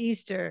of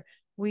Easter,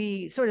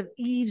 we sort of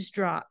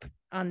eavesdrop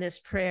on this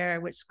prayer,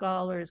 which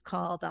scholars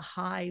call the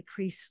high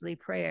priestly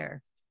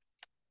prayer.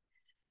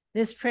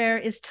 This prayer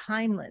is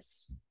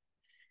timeless.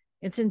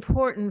 It's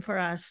important for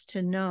us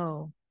to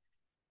know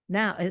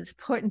now. It's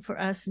important for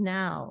us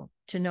now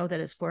to know that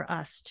it's for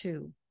us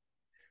too.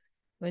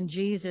 When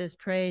Jesus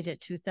prayed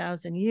it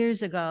 2,000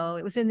 years ago,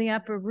 it was in the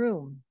upper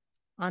room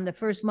on the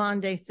first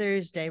Maundy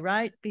Thursday,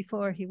 right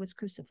before he was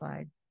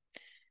crucified.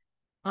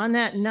 On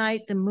that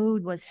night, the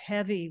mood was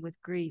heavy with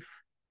grief.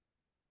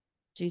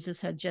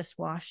 Jesus had just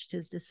washed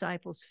his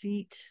disciples'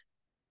 feet,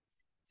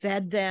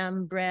 fed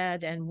them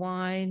bread and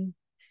wine,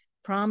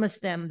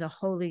 promised them the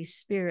Holy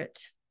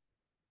Spirit,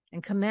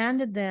 and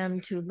commanded them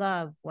to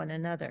love one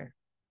another.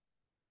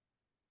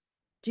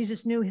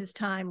 Jesus knew his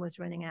time was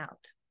running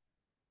out.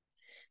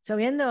 So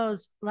in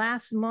those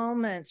last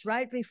moments,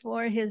 right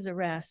before his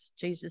arrest,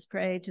 Jesus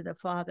prayed to the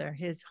Father,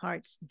 his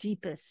heart's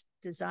deepest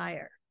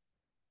desire.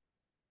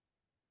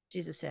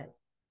 Jesus said,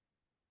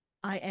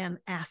 I am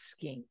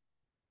asking.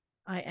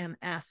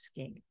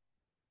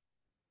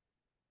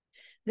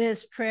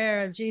 This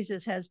prayer of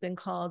Jesus has been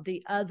called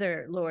the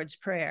other Lord's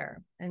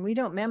Prayer. And we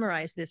don't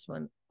memorize this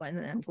one,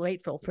 and I'm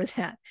grateful for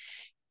that.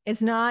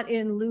 It's not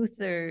in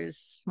Luther's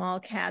small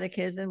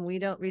catechism. We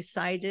don't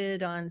recite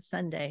it on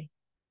Sunday.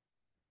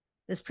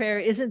 This prayer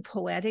isn't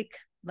poetic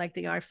like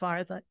the Our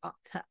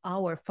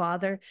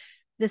Father.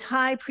 This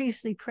high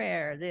priestly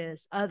prayer,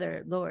 this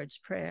other Lord's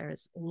Prayer,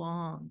 is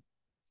long.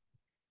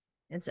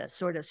 It's a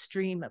sort of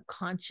stream of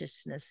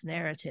consciousness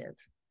narrative.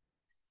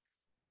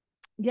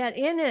 Yet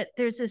in it,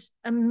 there's this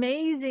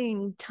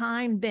amazing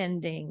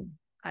time-bending,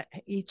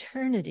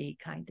 eternity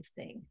kind of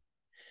thing.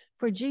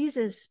 For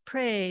Jesus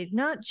prayed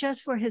not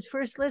just for his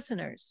first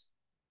listeners,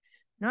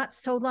 not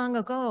so long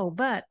ago,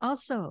 but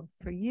also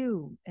for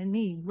you and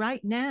me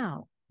right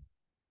now,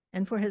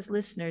 and for his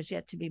listeners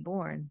yet to be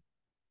born.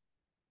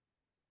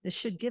 This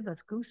should give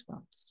us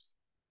goosebumps.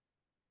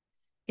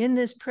 In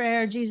this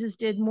prayer, Jesus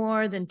did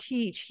more than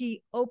teach.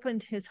 He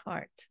opened his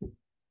heart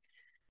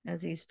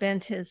as he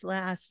spent his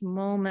last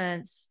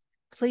moments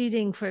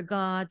pleading for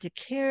God to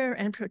care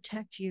and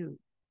protect you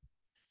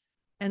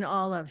and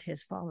all of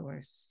his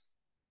followers.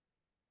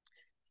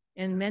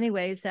 In many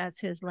ways,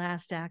 that's his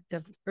last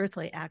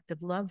earthly act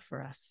of love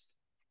for us.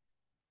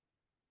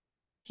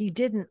 He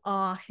didn't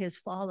awe his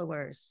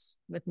followers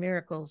with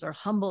miracles or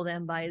humble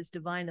them by his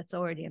divine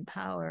authority and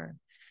power.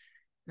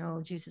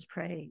 No, Jesus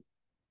prayed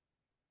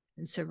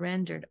and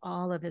surrendered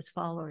all of his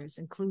followers,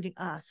 including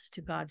us,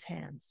 to God's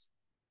hands.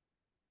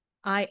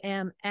 I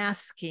am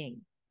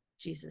asking,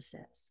 Jesus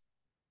says.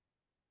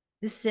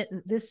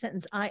 This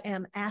sentence, I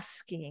am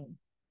asking,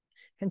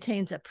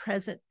 contains a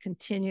present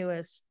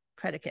continuous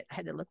predicate. I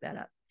had to look that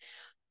up.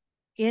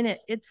 In it,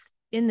 it's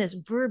in this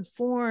verb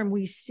form,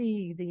 we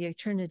see the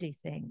eternity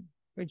thing,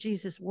 where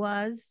Jesus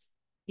was,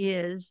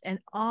 is, and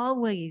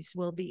always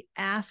will be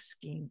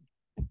asking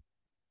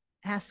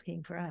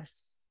for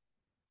us.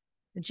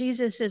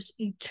 Jesus is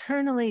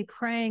eternally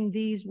praying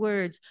these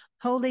words,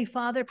 Holy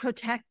Father,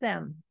 protect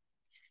them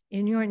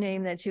in your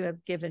name that you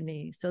have given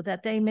me, so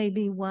that they may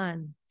be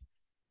one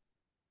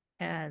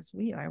as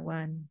we are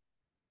one.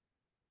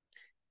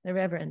 The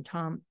Reverend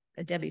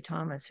Debbie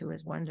Thomas, who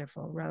is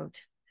wonderful, wrote,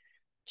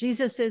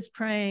 Jesus is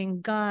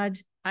praying, God,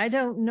 I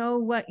don't know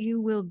what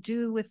you will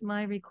do with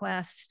my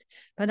request,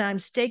 but I'm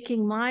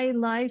staking my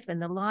life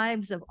and the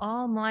lives of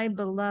all my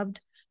beloved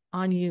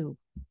on you,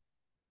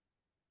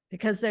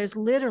 because there's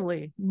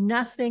literally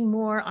nothing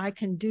more I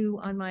can do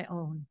on my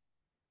own.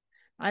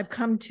 I've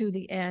come to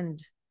the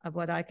end of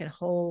what I can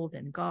hold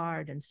and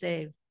guard and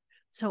save.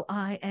 So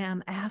I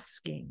am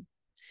asking.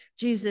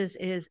 Jesus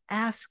is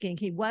asking.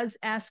 He was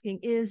asking,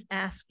 is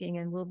asking,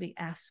 and will be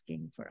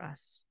asking for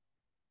us.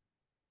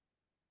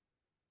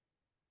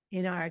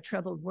 In our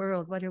troubled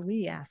world, what are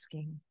we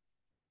asking?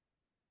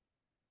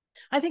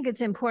 I think it's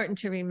important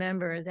to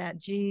remember that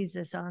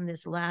Jesus on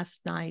this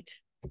last night,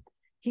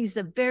 he's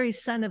the very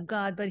Son of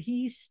God, but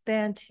he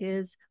spent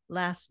his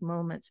last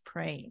moments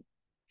praying.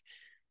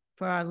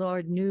 For our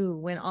Lord knew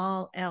when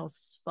all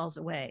else falls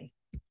away,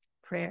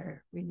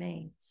 prayer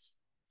remains.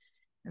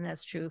 And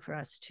that's true for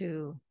us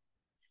too.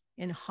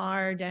 In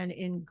hard and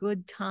in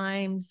good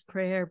times,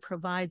 prayer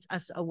provides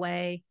us a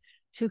way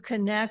to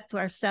connect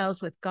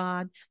ourselves with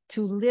God,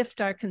 to lift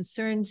our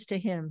concerns to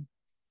him,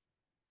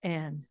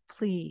 and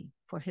plead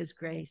for his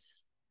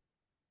grace.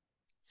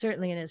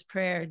 Certainly in his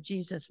prayer,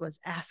 Jesus was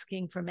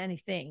asking for many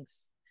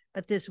things,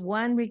 but this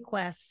one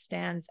request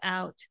stands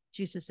out.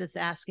 Jesus is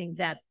asking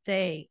that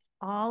they,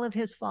 all of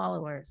his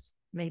followers,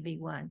 may be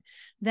one,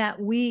 that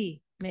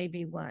we may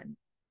be one.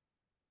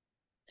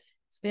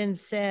 It's been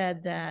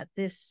said that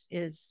this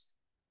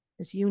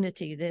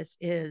unity, this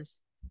is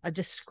a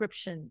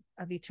description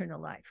of eternal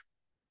life.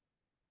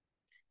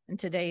 In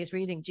today's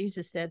reading,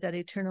 Jesus said that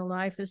eternal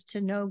life is to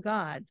know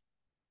God.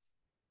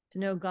 To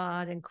know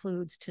God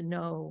includes to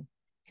know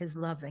his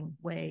loving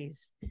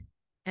ways.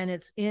 And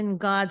it's in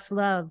God's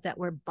love that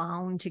we're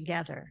bound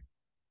together,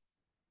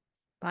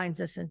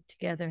 binds us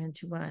together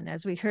into one.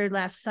 As we heard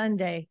last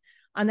Sunday,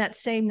 on that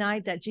same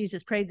night that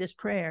Jesus prayed this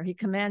prayer, he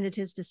commanded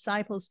his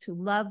disciples to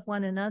love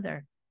one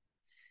another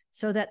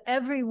so that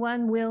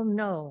everyone will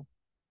know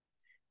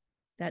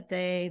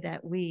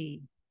that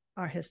we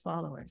are his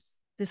followers.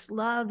 This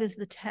love is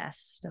the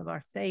test of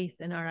our faith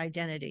and our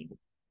identity.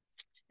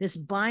 This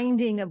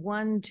binding of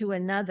one to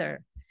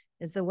another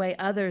is the way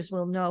others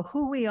will know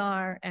who we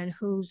are and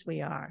whose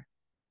we are.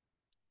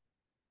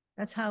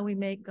 That's how we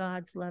make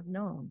God's love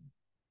known,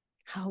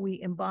 how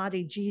we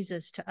embody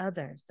Jesus to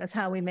others. That's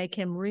how we make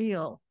him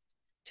real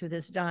to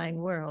this dying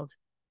world.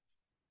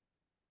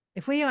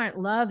 If we aren't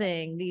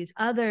loving, these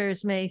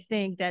others may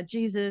think that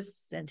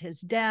Jesus and his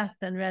death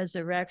and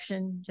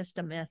resurrection, just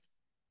a myth.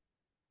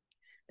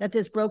 That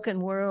this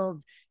broken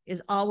world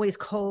is always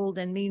cold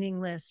and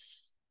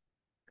meaningless,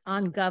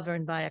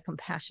 ungoverned by a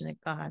compassionate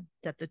God,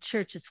 that the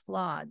church is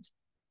flawed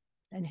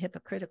and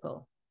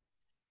hypocritical,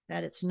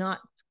 that it's not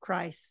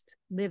Christ's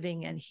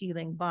living and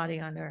healing body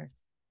on earth.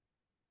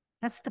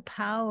 That's the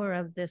power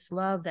of this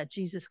love that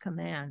Jesus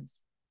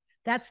commands.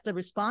 That's the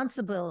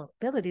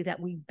responsibility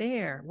that we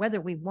bear, whether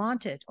we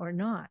want it or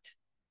not.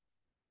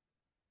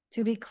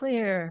 To be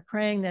clear,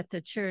 praying that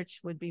the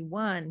church would be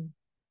one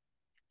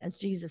as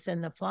Jesus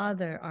and the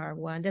Father are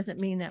one doesn't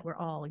mean that we're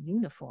all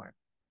uniform.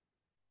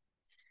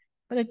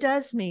 But it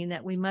does mean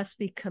that we must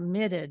be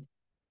committed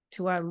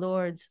to our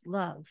Lord's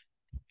love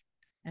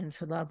and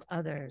to love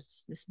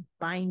others, this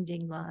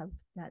binding love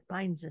that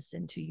binds us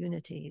into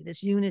unity.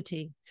 This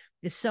unity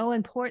is so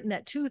important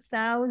that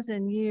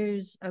 2,000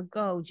 years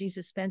ago,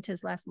 Jesus spent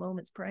his last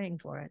moments praying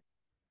for it.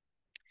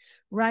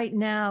 Right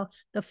now,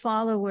 the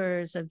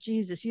followers of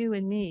Jesus, you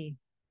and me,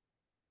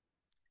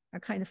 are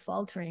kind of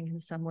faltering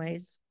in some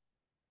ways.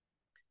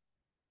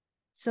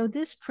 So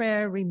this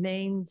prayer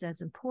remains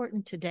as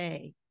important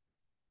today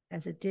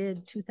as it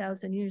did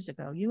 2,000 years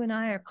ago. You and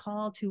I are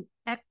called to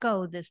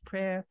echo this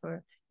prayer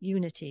for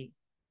unity.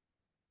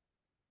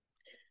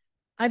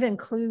 I've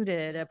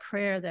included a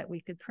prayer that we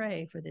could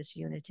pray for this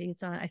unity.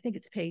 It's on, I think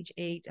it's page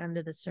 8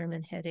 under the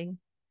sermon heading.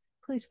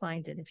 Please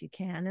find it if you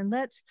can. And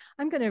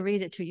I'm going to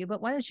read it to you,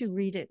 but why don't you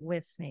read it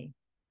with me?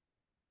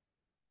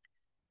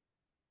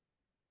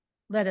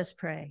 Let us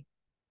pray.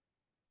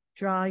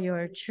 Draw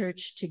your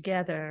church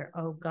together,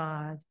 O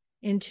God,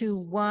 into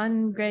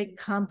one great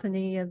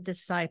company of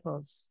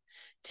disciples,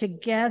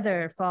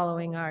 together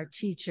following our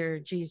teacher,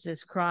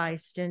 Jesus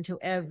Christ, into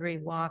every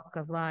walk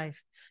of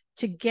life,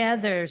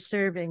 together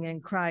serving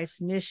in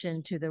Christ's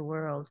mission to the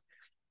world,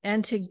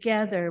 and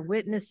together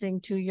witnessing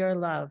to your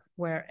love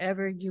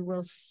wherever you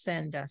will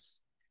send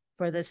us.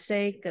 For the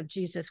sake of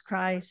Jesus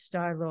Christ,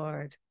 our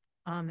Lord.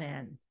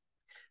 Amen.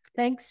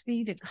 Thanks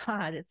be to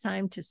God. It's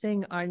time to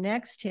sing our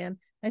next hymn.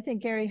 I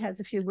think Gary has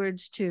a few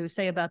words to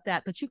say about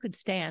that, but you could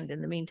stand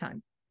in the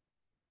meantime.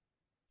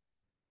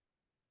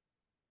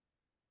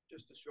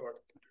 Just a short.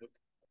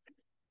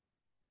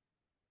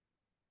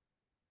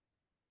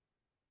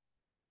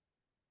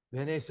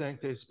 Bene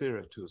Sancte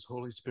Spiritus,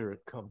 Holy Spirit,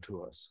 come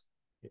to us.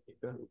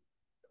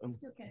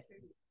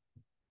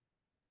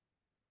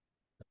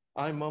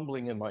 I'm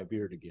mumbling in my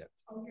beard again.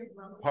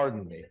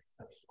 Pardon me.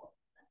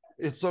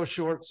 It's so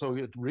short, so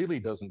it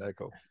really doesn't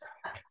echo.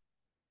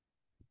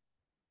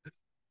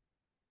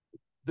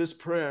 This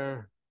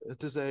prayer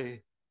to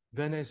say,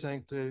 Bene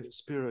Sancte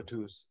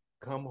Spiritus,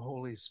 come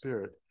Holy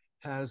Spirit,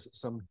 has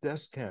some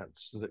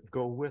descants that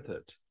go with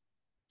it.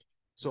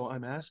 So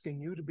I'm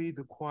asking you to be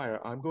the choir.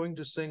 I'm going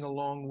to sing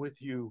along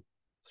with you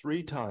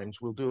 3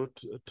 times. We'll do a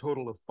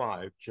total of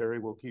 5. Jerry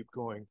will keep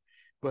going.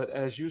 But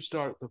as you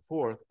start the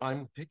 4th,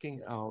 I'm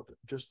picking out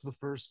just the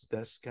first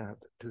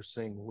descant to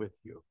sing with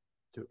you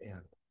to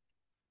end.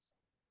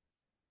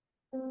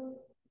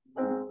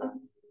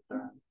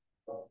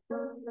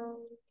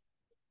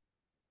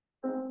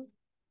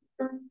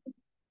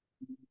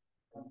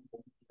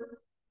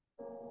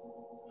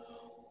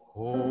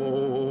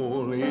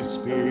 Holy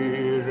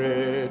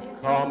Spirit,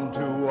 come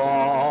to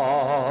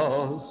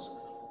us.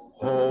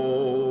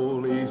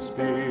 Holy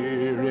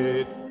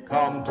Spirit,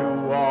 come to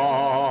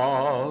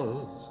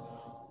us.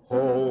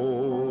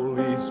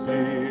 Holy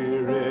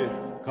Spirit,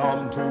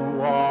 come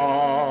to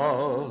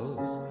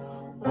us.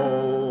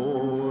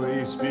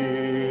 Holy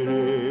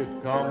Spirit,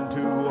 come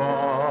to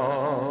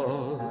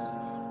us.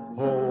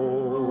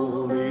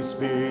 Holy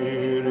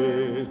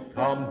Spirit,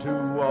 come to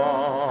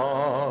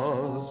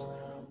us.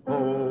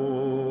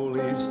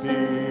 Holy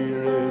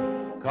Spirit,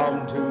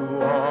 come to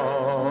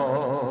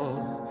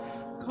us.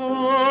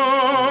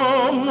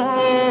 Come,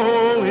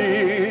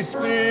 Holy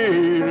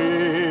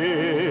Spirit,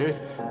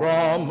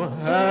 from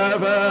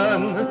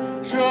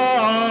heaven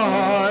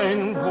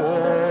shine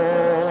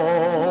forth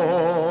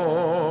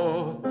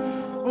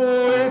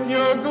with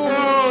your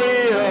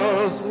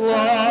glorious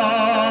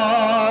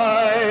light.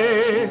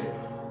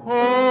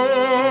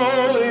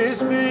 Holy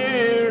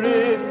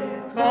Spirit,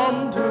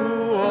 come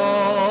to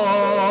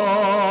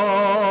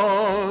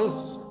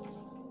us.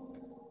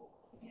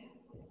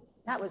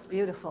 That was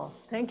beautiful.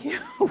 Thank you.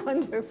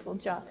 Wonderful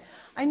job.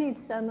 I need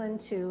someone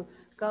to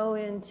go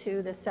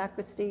into the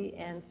sacristy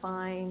and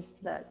find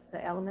the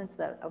elements,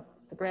 the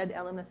bread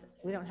element.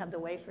 We don't have the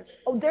wafers.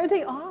 Oh, there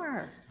they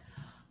are.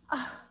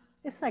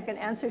 It's like an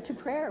answer to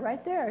prayer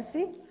right there.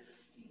 See?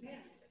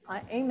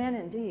 Amen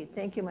indeed.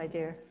 Thank you, my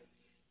dear.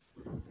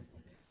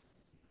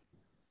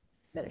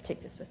 Better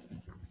take this with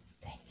me.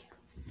 Thank you.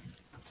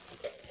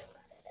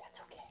 That's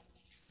okay.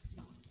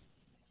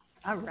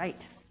 All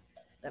right.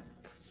 The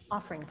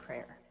offering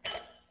prayer.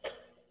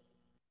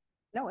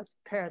 No, it's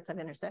prayers of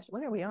intercession.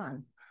 What are we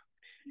on?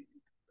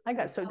 I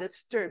got so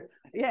disturbed.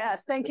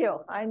 Yes, thank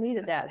you. I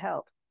needed that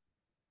help.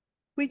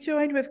 We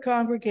joined with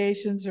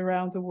congregations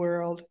around the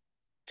world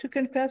to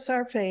confess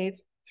our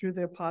faith through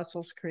the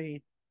Apostles'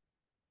 Creed.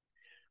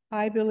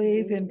 I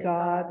believe in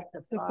God,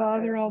 the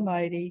Father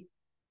Almighty,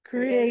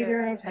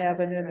 creator of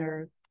heaven and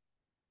earth.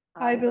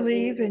 I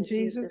believe in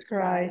Jesus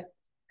Christ,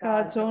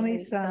 God's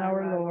only Son,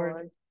 our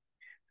Lord,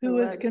 who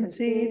was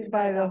conceived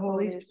by the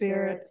Holy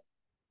Spirit,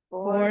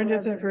 born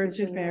of the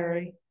Virgin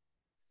Mary,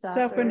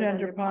 suffered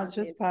under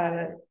Pontius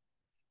Pilate,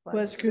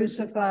 was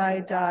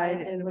crucified,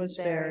 died, and was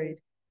buried.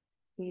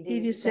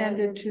 He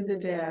descended to the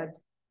dead.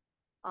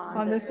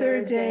 On the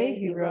 3rd day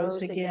he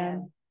rose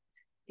again.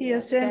 He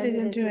ascended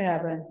into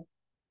heaven.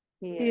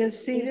 He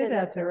is seated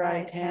at the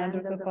right hand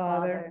of the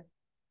Father,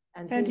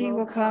 and he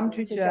will come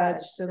to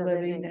judge the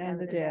living and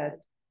the dead.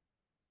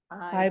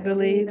 I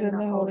believe in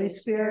the Holy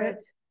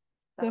Spirit,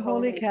 the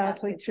Holy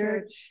Catholic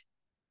Church,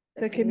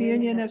 the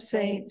communion of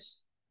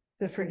saints,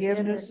 the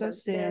forgiveness of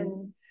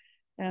sins,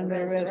 and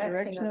the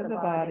resurrection of the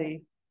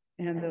body,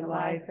 and the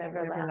life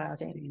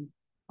everlasting.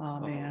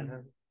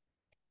 Amen.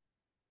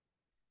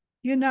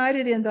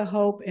 United in the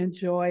hope and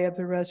joy of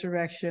the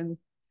resurrection,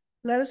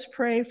 let us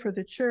pray for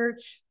the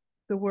church,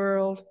 the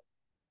world,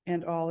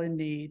 and all in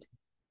need.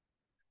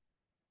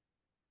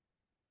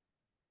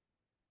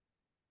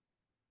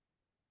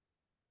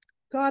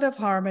 God of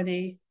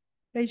harmony,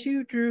 as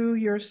you drew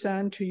your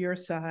Son to your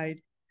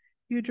side,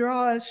 you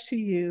draw us to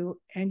you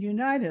and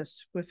unite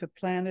us with the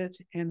planet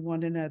and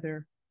one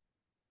another.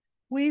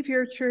 Weave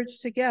your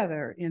church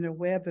together in a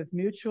web of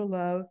mutual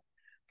love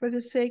for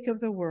the sake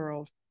of the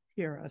world.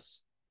 Hear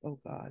us, O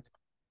God.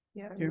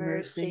 Your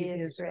mercy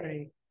is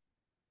great.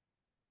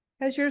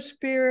 As your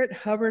Spirit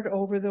hovered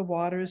over the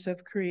waters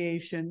of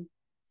creation,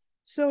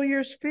 so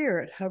your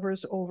Spirit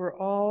hovers over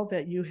all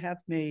that you have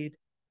made.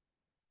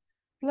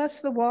 Bless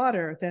the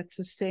water that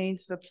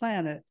sustains the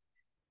planet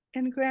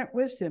and grant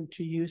wisdom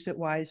to use it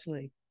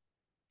wisely.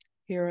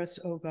 Hear us,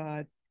 O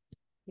God.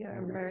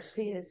 Your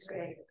mercy is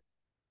great.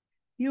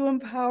 You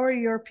empower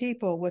your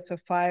people with the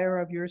fire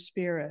of your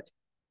Spirit.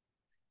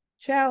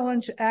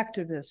 Challenge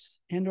activists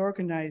and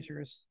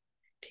organizers,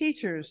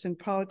 teachers and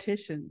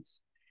politicians,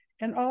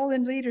 and all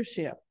in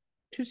leadership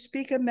to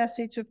speak a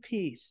message of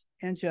peace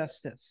and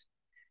justice.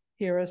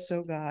 Hear us,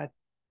 O God.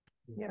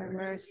 Your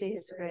mercy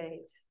is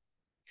great.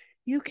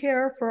 You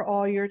care for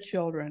all your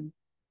children.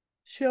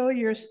 Show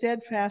your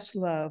steadfast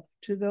love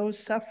to those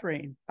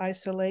suffering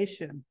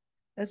isolation,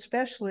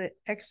 especially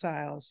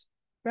exiles,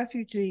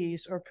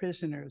 refugees, or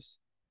prisoners.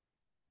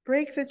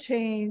 Break the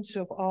chains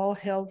of all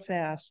held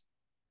fast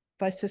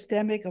by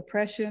systemic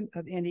oppression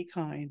of any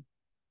kind.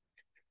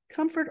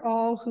 Comfort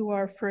all who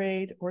are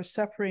afraid or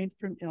suffering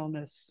from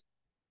illness.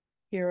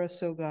 Hear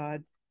us, O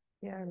God.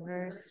 Your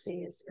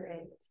mercy is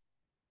great.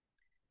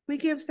 We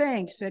give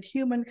thanks that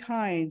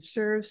humankind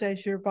serves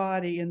as your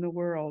body in the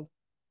world,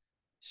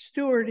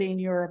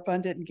 stewarding your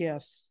abundant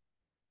gifts.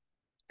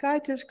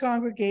 Guide this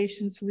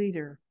congregation's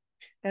leader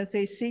as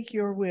they seek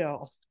your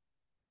will.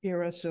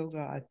 Hear us, O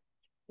God.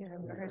 Your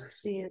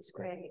mercy is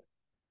great.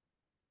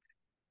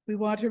 We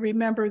want to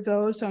remember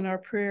those on our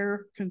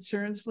prayer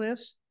concerns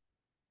list.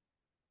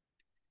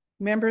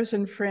 Members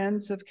and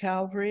friends of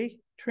Calvary,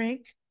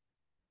 Trink,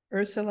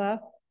 Ursula,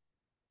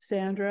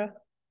 Sandra,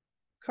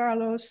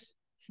 Carlos,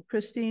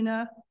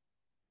 Christina,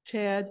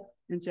 Ted,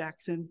 and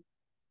Jackson.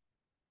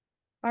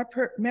 Our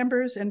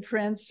members and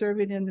friends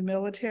serving in the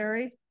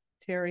military,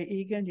 Terry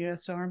Egan,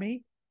 U.S.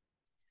 Army.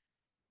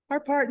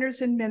 Our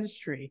partners in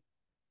ministry,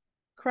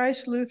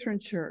 Christ Lutheran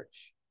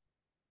Church.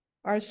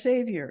 Our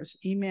Saviors,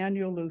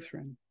 Emmanuel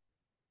Lutheran.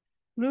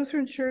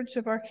 Lutheran Church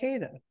of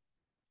Arcata.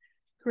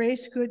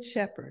 Grace Good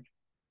Shepherd.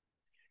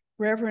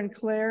 Reverend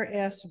Claire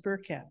S.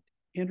 Burkett,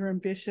 Interim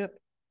Bishop,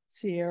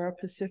 Sierra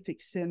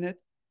Pacific Synod,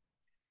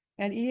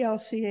 and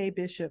ELCA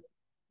Bishop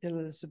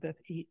Elizabeth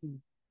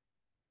Eaton.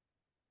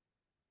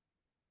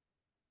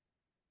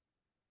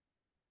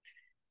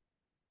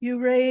 You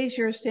raise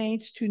your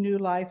saints to new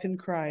life in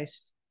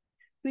Christ.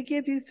 We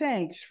give you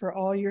thanks for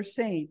all your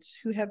saints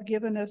who have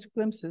given us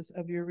glimpses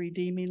of your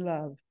redeeming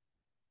love.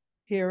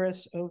 Hear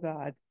us, O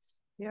God.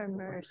 Your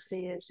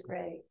mercy is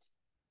great.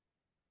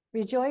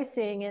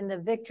 Rejoicing in the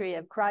victory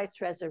of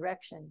Christ's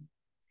resurrection,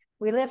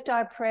 we lift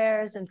our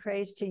prayers and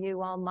praise to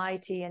you,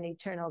 Almighty and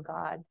eternal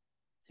God,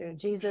 through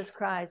Jesus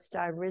Christ,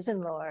 our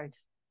risen Lord.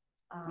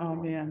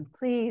 Amen.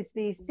 Please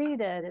be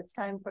seated. It's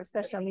time for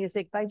special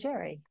music by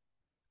Jerry.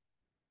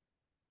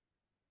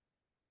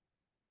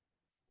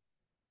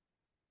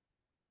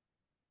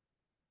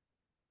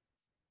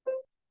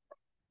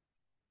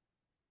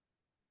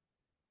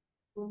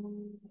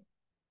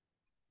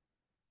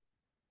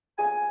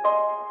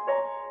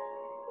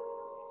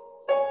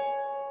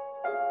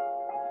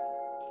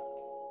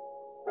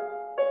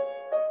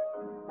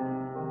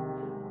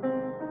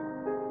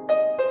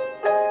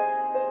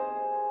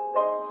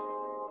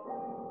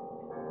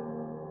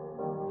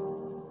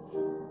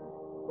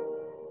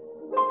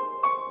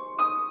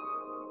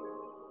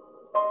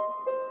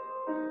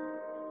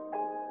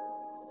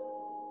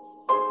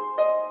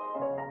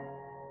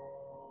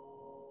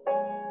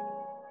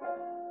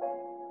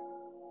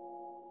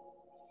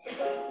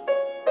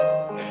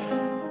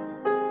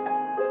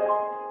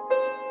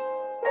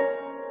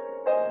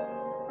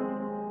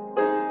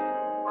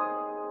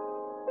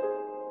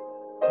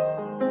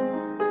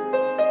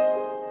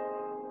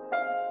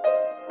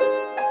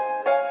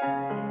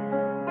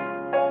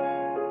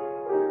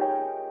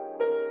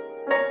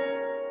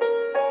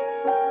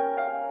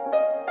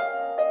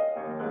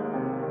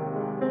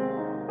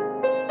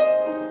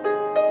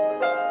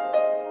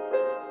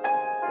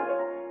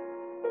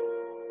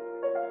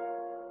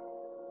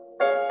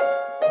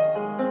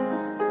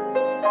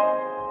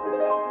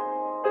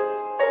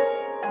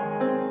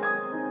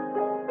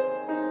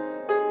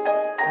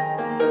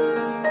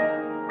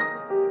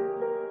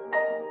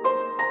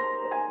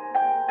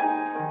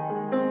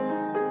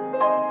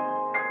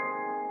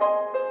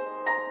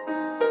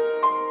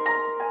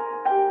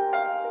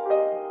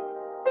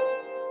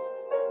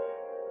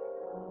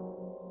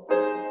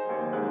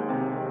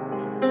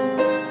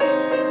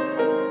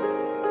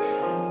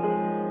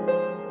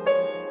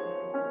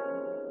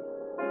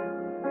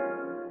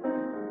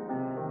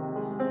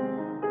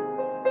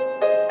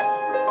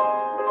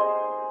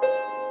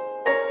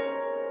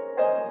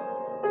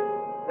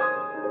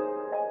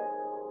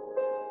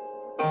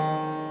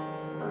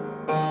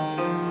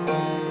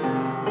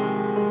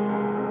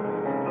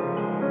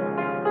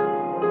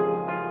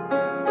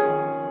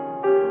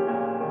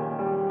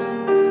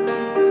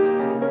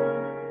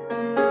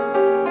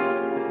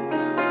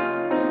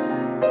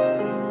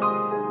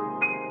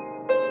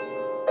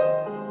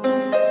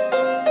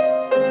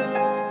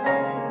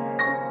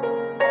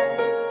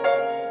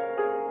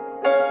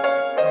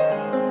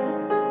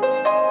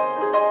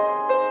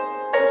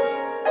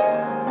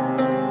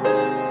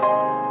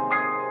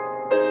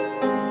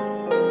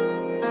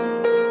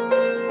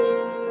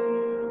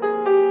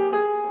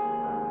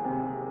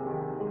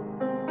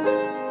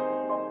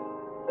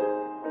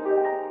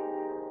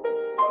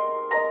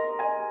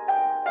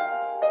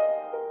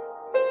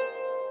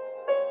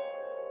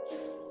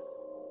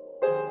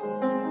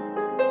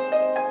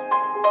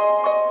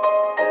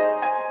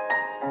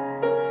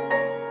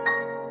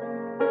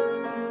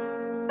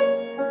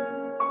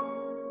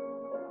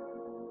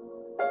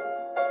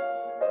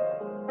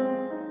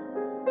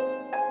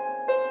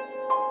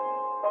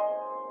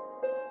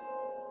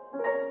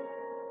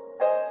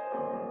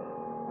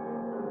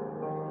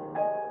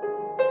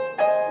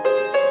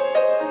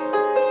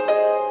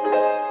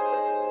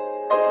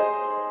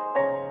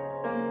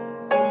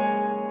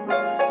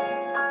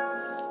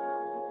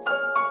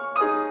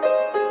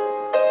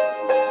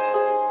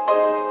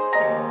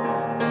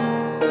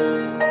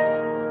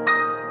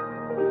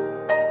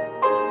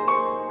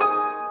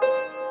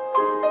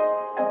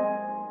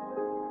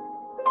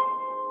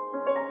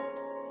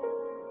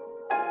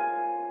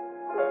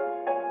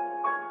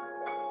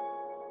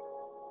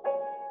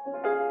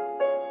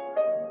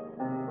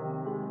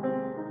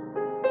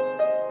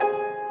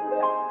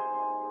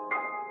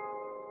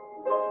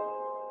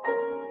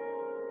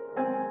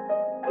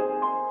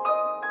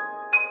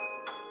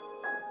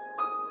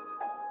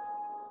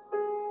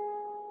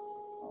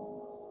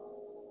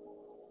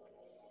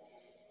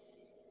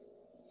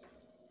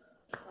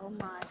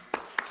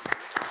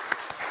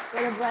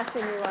 What a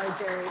blessing you are,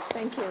 Jerry.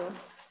 Thank you.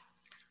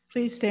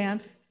 Please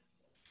stand.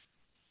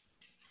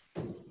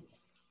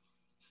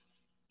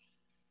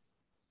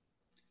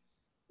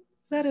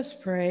 Let us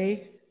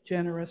pray,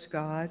 generous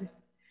God.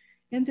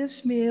 In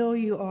this meal,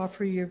 you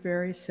offer your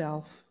very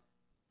self.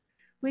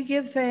 We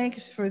give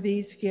thanks for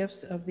these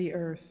gifts of the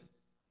earth.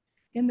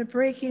 In the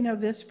breaking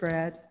of this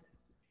bread,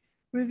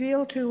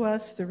 reveal to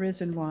us the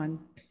risen one.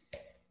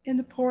 In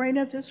the pouring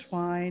of this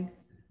wine,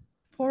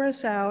 pour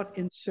us out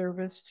in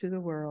service to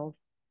the world.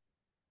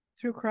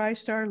 Through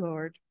Christ our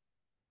Lord.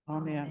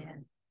 Amen.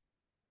 Amen.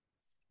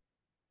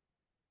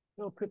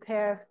 We'll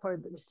prepare for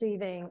the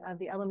receiving of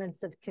the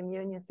elements of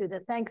communion through the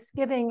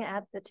thanksgiving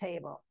at the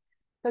table.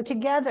 So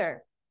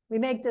together, we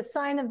make the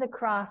sign of the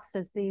cross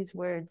as these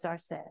words are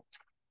said.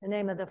 In the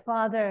name of the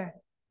Father,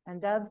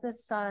 and of the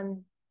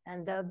Son,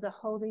 and of the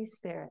Holy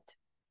Spirit.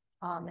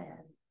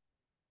 Amen.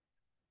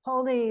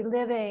 Holy,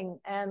 living,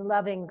 and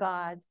loving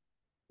God,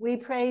 we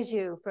praise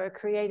you for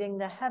creating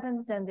the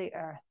heavens and the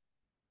earth.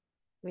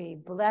 We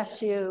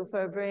bless you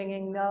for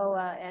bringing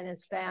Noah and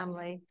his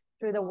family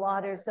through the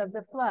waters of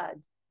the flood,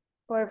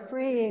 for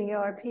freeing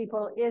your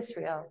people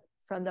Israel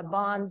from the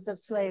bonds of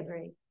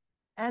slavery,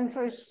 and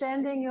for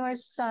sending your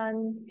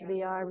Son to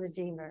be our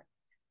Redeemer.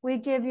 We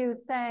give you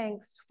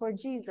thanks for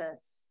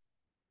Jesus,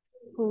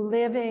 who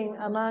living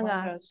among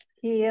us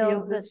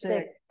healed the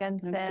sick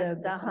and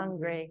fed the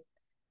hungry.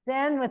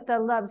 Then with the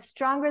love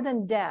stronger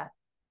than death,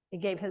 he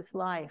gave his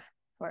life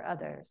for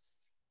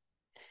others.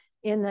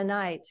 In the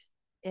night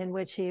in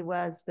which he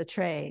was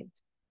betrayed,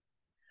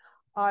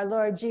 our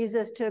Lord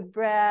Jesus took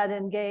bread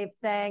and gave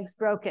thanks,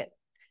 broke it,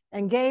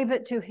 and gave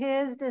it to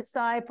his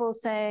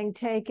disciples, saying,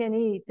 "Take and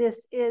eat.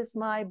 This is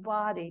my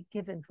body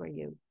given for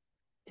you.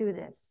 Do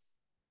this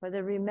for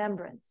the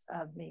remembrance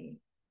of me,"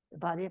 the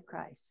body of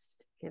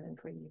Christ given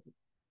for you.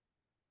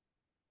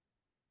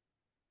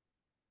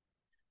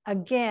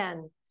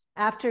 Again,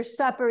 after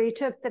supper, he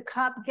took the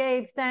cup,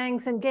 gave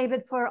thanks, and gave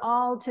it for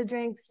all to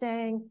drink,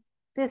 saying,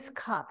 "This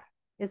cup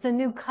is a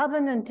new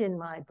covenant in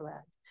my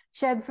blood,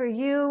 shed for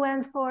you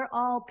and for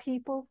all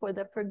people for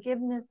the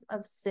forgiveness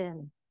of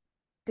sin.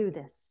 Do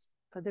this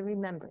for the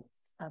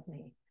remembrance of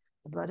me,"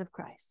 the blood of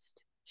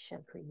Christ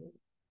shed for you.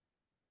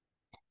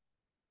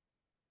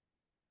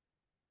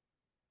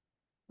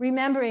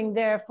 Remembering,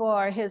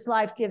 therefore, his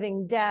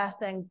life-giving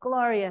death and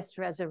glorious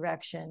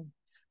resurrection,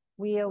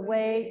 we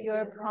await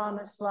your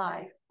promised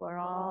life for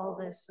all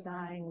this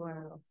dying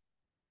world.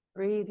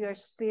 Breathe your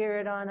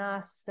spirit on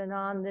us and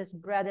on this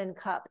bread and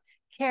cup.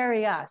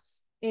 Carry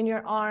us in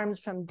your arms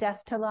from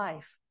death to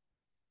life,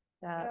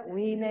 that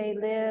we may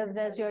live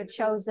as your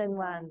chosen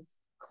ones,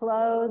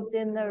 clothed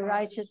in the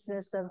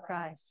righteousness of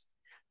Christ.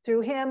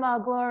 Through him, all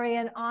glory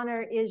and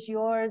honor is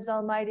yours,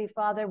 Almighty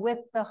Father, with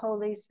the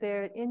Holy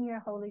Spirit in your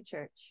holy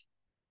church,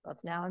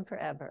 both now and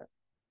forever.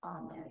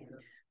 Amen.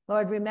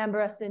 Lord,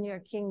 remember us in your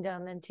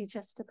kingdom and teach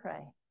us to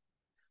pray.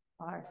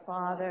 Our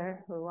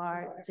Father, who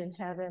art in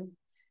heaven,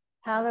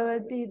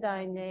 hallowed be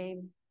thy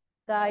name.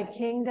 Thy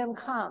kingdom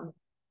come,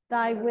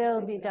 thy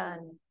will be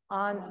done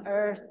on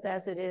earth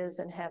as it is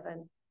in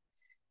heaven.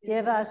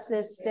 Give us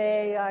this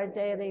day our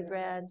daily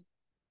bread,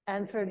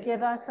 and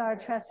forgive us our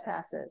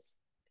trespasses,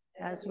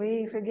 as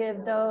we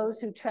forgive those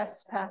who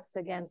trespass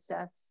against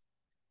us.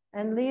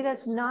 And lead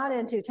us not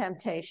into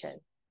temptation,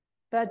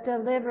 but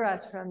deliver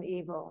us from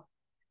evil.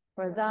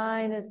 For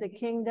thine is the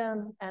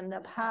kingdom and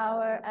the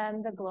power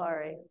and the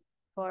glory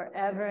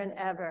forever and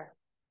ever.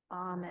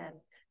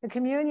 Amen. The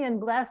communion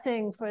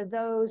blessing for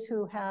those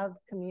who have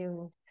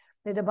communed.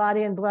 May the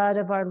body and blood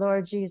of our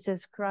Lord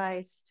Jesus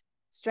Christ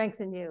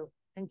strengthen you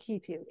and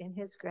keep you in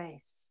his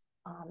grace.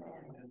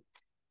 Amen.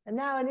 And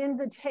now an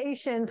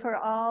invitation for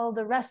all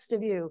the rest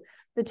of you.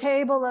 The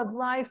table of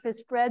life is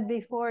spread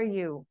before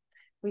you.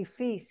 We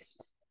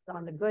feast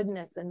on the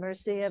goodness and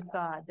mercy of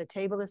God. The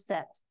table is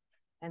set,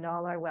 and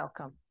all are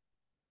welcome.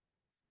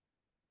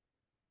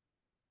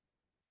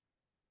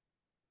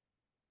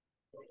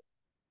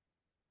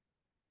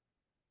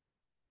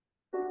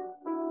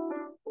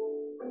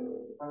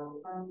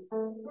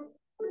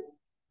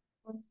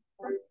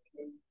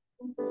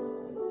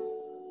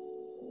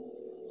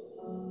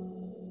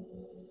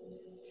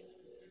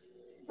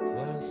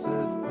 Blessed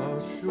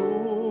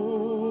assurance,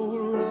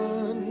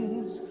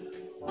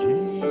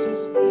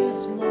 Jesus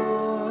is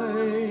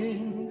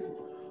mine.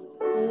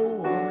 Oh,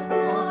 what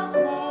a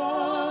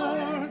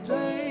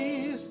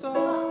foretaste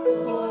of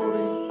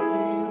glory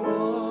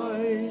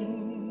divine,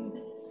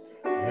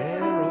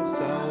 heir of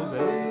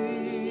salvation,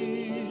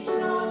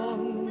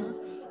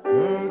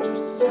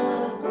 purchased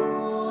of God.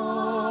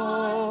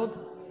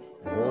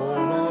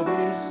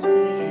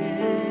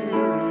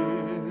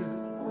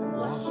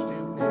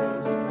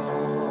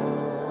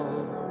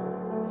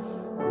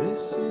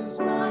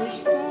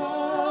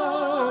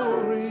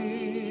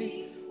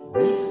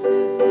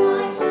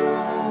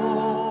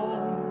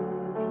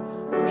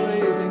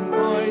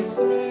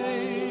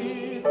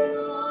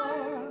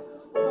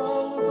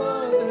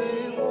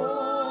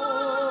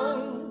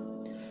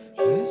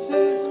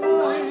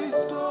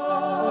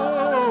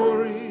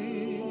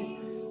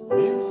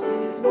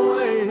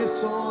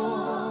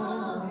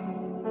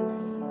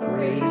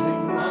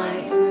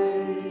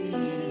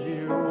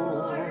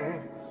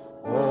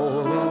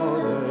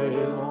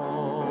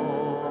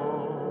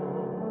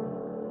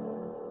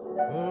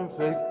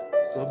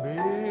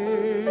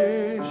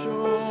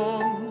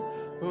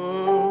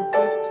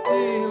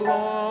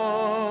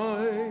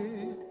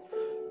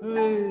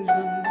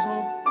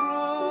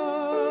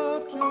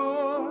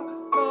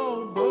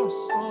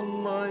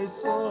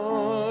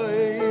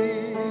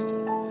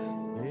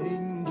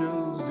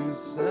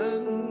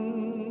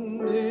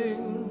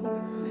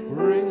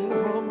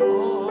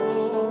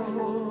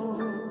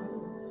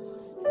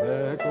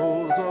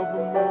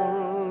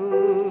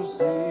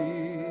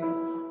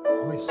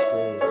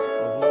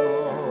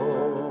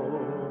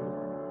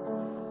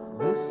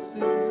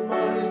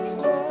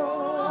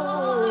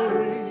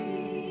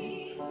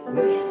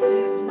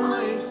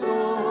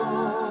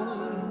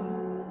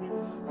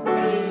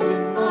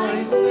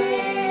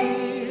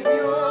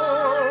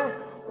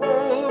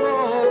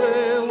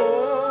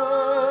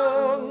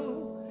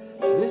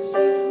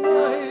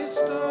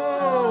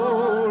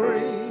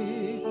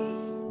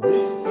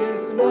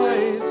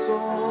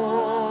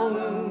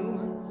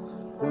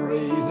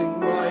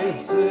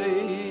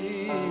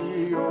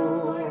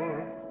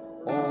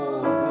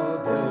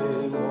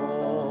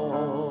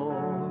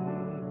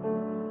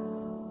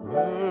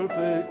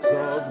 perfect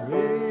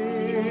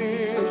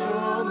submission,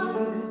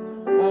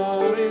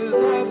 all is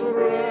at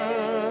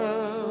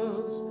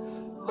rest.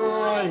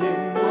 I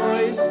in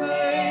my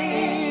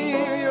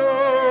Savior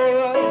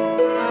am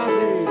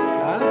happy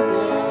and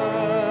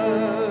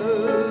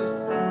blessed,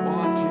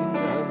 watching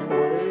and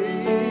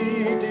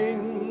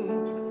waiting,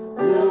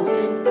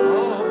 looking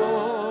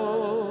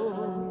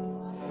above,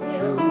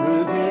 filled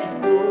with His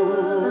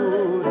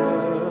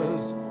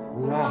goodness,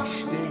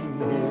 washed in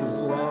His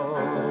love.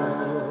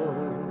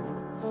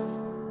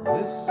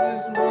 This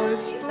is my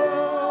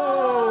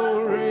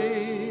story,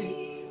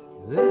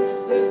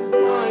 this is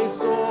my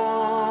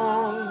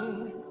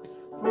song,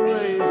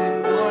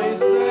 praising my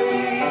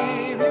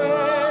Savior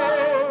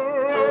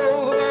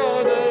all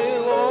the day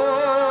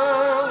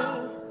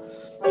long.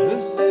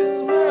 This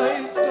is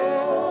my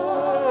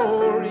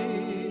story,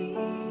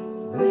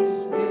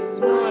 this is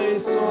my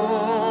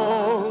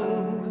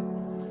song,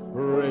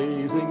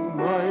 praising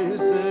my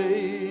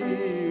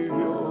Savior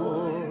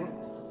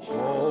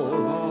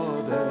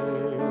all the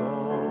day long.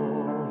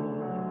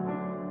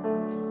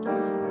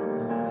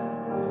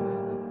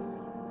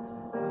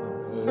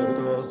 Let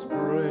us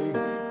break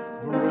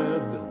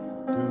bread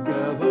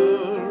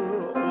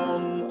together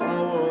on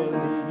our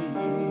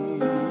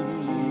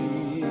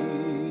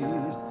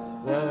knees.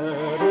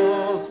 Let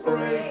us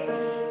break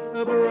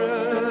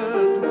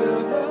bread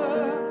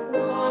together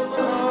on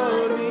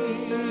our knees.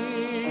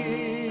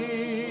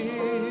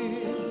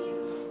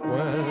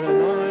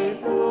 When I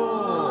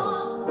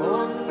fall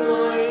on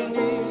my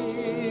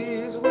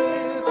knees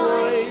with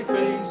my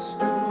face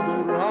to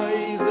the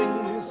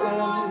rising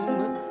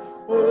sun,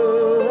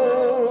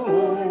 oh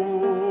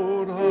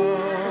Lord,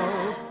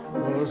 have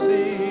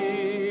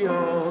mercy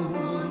on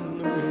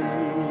me.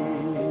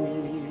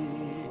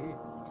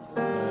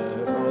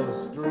 Let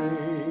us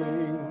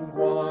drink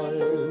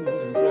wine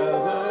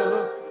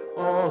together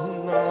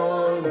on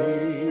our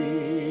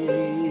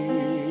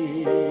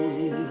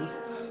knees.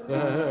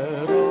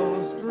 Let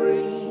us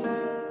drink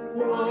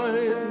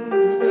wine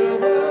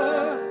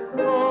together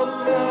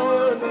on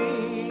our knees.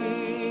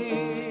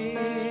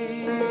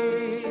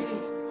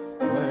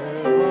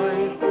 When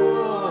I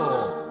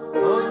fall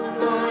on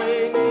my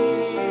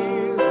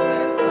knees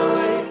with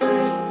my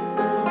face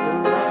to the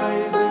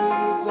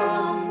rising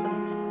sun,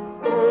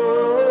 oh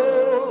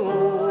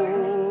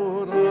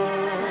Lord,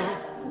 have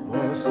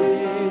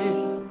mercy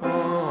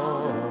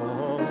on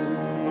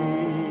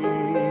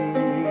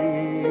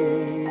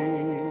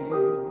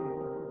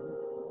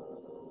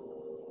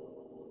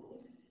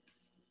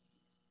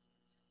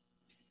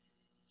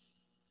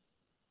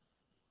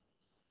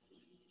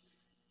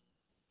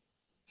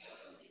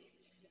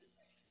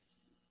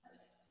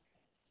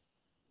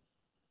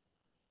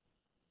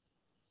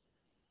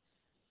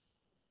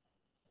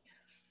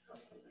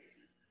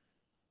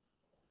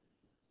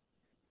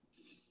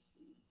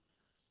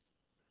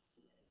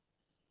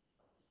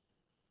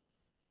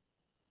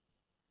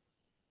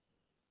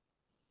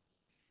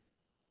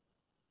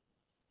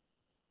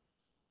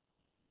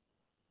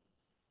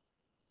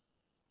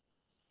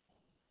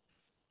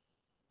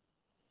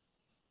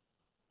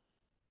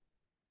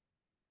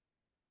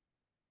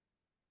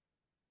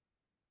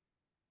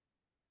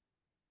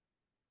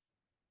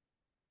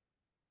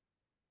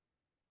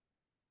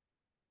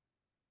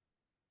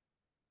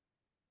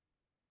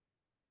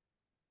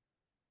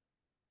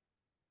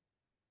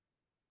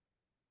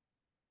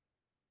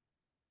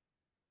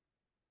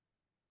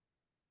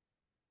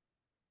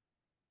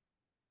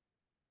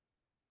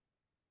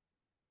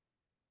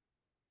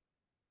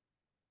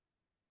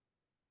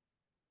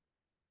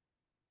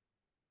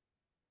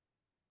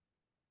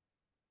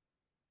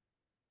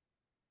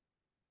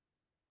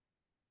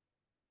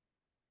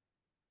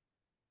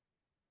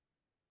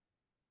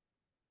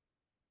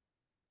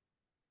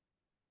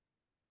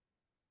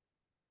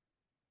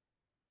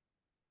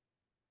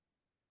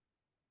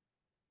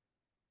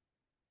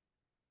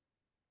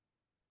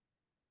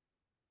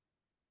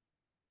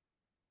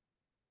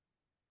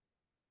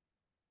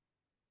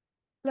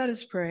Let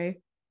us pray.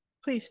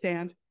 Please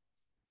stand.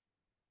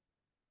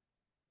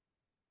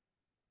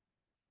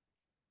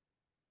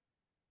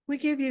 We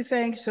give you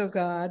thanks, O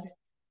God,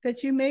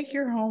 that you make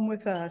your home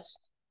with us,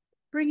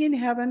 bringing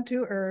heaven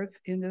to earth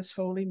in this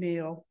holy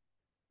meal.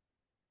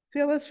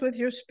 Fill us with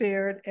your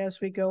Spirit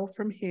as we go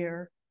from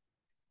here,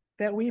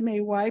 that we may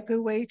wipe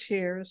away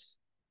tears,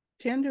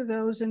 tend to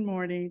those in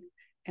mourning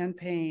and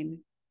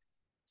pain,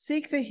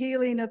 seek the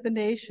healing of the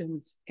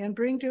nations, and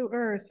bring to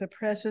earth the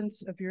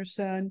presence of your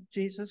Son,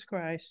 Jesus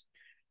Christ,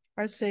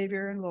 our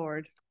Savior and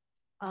Lord.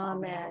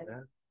 Amen.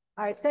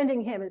 Our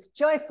ascending hymn is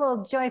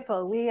Joyful,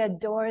 Joyful, We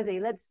Adore Thee.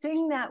 Let's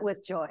sing that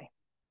with joy.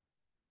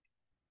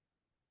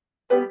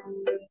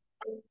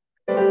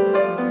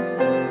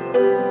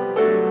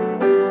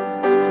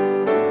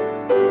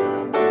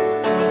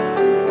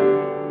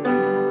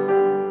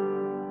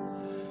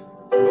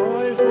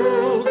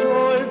 Joyful,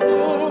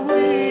 joyful,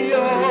 we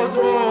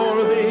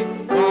adore thee,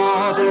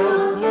 God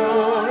of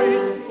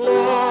glory,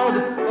 Lord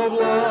of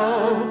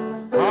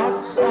love.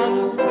 Hearts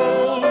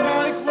unfold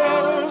like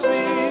flowers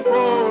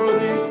before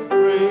thee,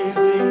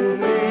 praising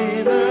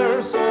thee, their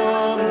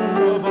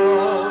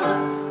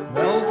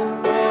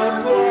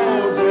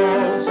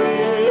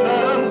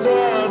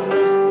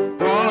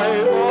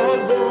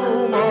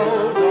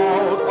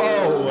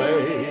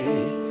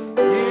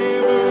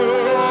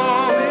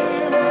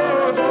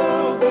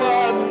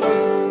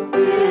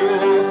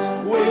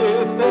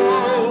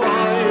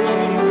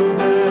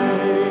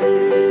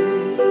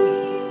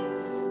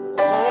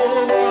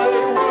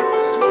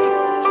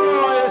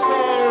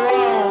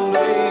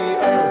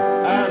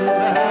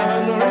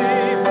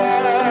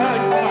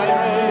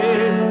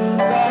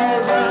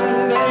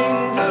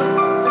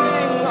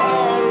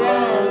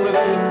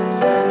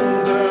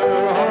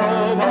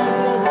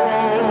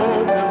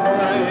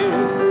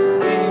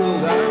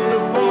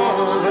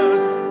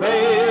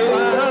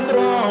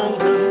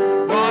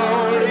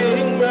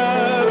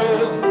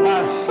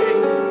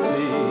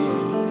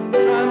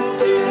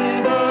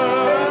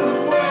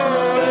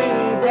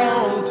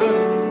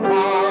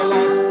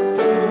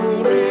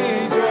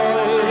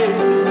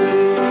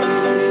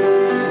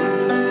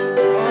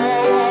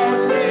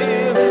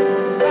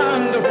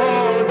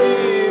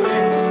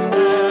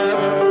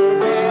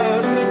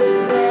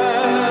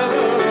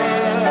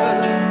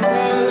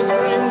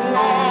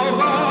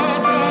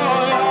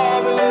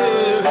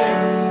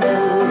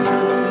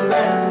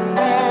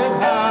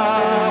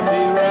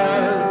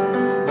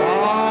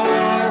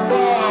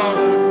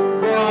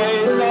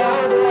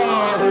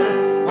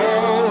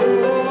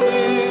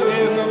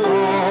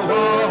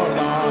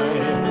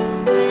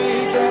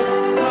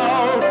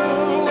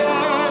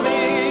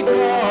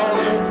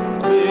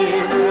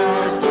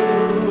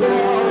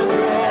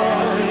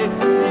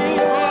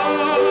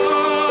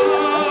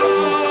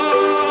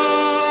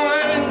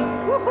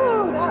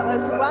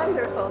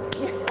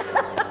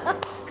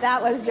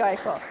That was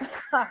joyful.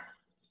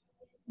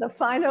 The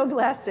final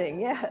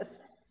blessing,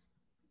 yes.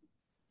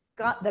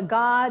 God, the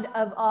God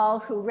of all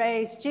who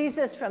raised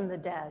Jesus from the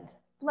dead,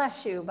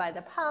 bless you by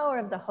the power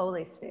of the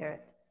Holy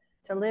Spirit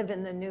to live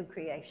in the new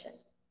creation.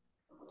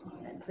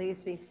 And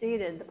please be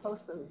seated, the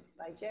postlude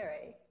by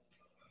Jerry.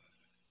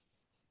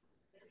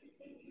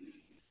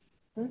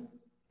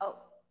 Oh,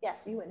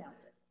 yes, you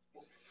announce it.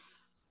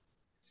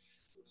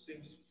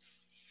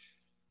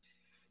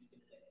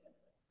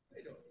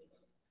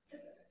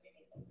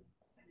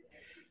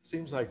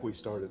 Seems like we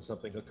started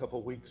something a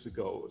couple weeks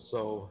ago,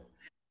 so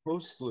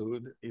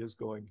postlude is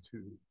going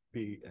to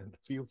be, and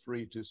feel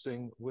free to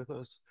sing with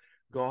us,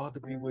 God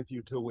be with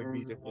you till we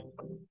meet again.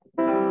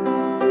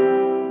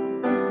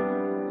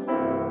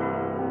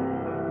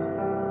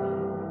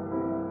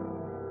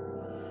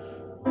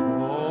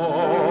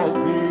 God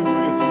be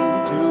with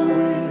you till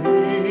we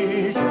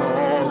meet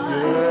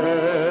again.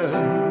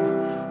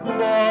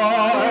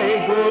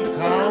 My good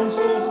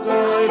counsels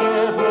guide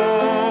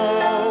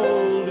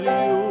uphold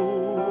you.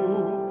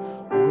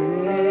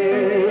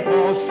 With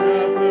our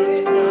shepherds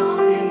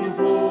kept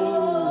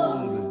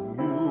enfold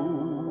you.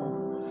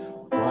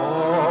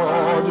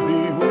 God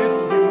be with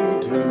you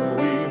till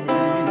we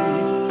meet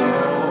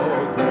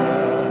again.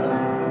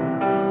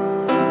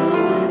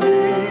 Till we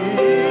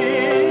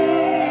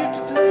meet,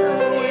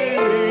 till we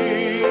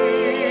meet,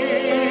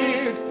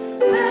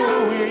 till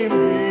we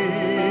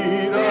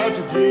meet at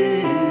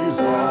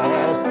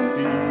Jesus'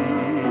 feet.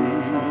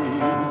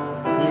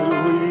 Till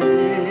we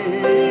meet,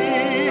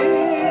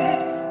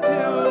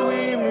 till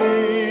we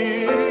meet.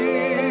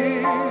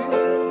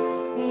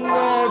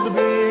 God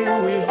be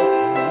with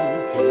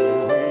you till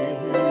we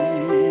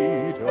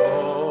meet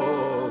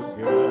again.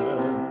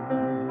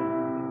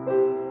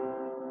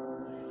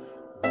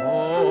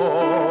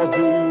 God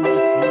be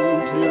with you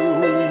till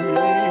we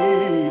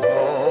meet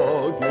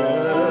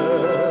again.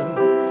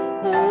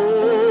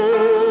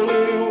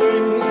 Holy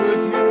wings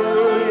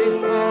securely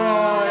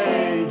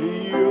hide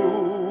you.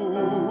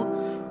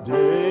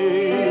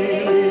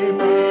 Daily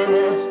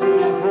manna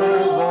still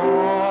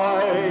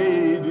provide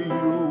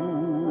you.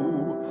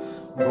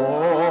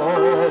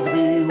 God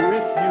be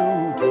with you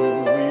till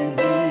we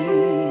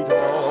meet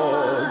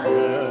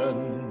again.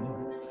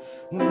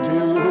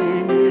 Till we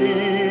meet,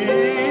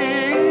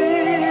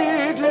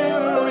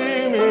 till we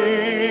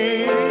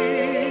meet,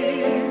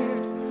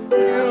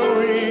 till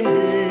we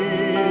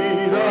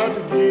meet at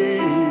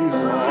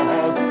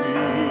Jesus'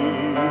 feet.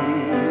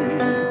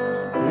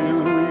 Till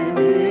we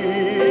meet,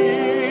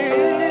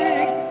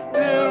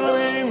 till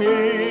we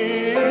meet.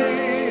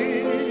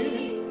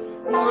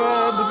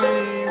 God be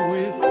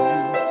with you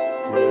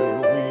till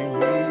we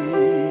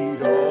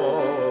meet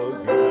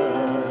again.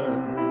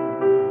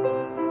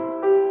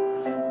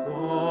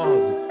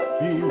 God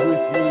be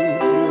with you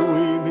till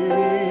we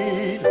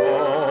meet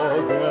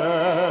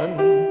again.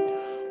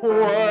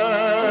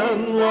 When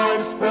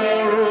life's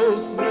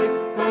perils thick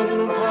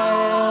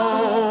confound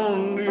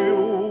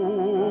you,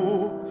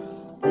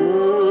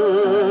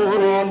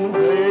 put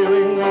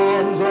unfailing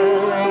arms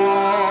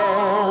around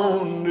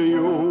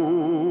you.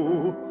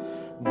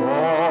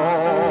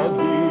 God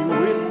be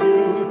with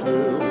you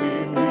till we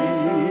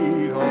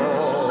meet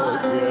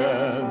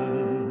again.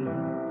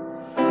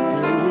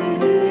 Till we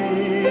meet,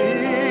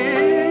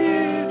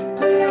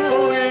 till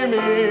we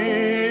meet,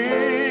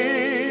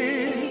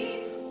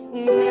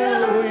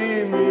 till we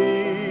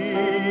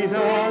meet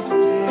at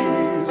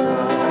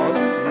Jesus'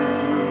 feet.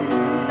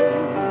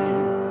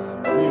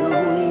 Till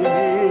we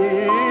meet,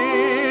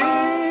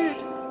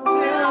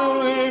 till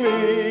we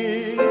meet.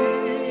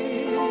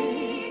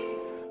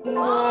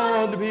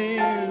 God be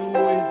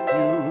with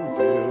you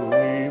till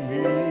we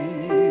meet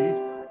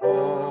again.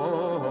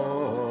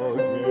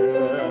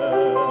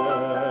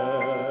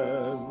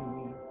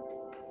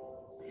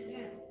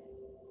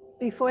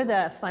 Before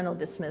the final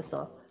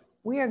dismissal,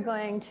 we are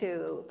going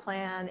to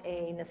plan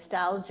a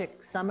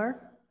nostalgic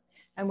summer,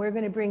 and we're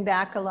going to bring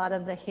back a lot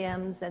of the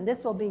hymns, and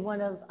this will be one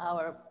of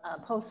our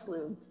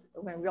postludes.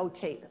 We're going to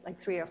rotate like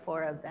 3 or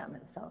 4 of them,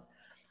 and so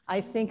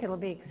I think it'll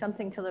be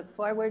something to look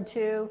forward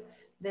to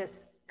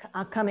this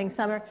upcoming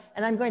summer.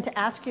 And I'm going to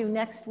ask you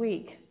next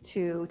week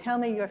to tell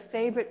me your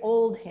favorite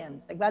old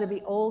hymns. They've got to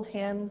be old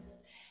hymns,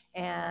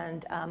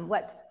 and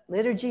what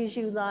liturgies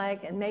you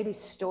like, and maybe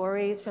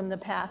stories from the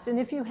past. And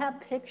if you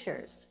have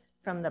pictures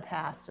from the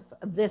past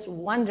of this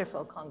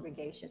wonderful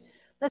congregation,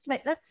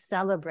 let's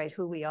celebrate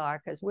who we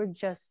are, because we're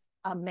just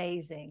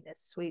amazing, this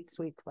sweet,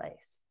 sweet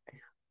place.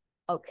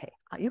 Okay,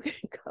 you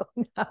can go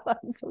now.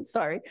 I'm so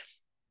sorry.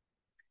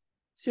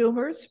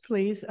 Zoomers,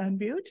 please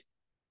unmute.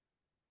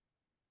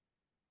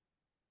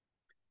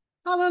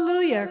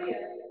 Hallelujah.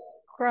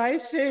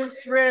 Christ is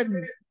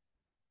risen.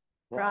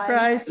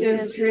 Christ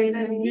is risen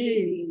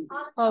indeed.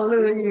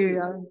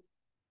 Hallelujah.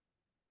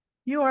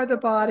 You are the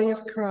body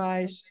of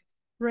Christ,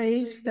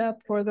 raised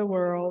up for the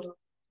world.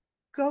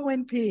 Go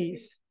in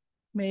peace.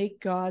 Make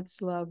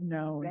God's love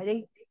known.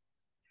 Ready?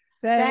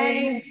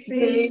 Thanks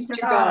be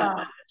to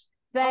God.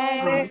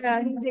 Thanks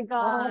Amen. be to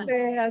God.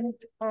 Amen.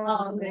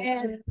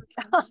 Amen.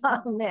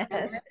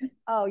 Amen.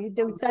 Oh, you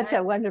do such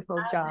a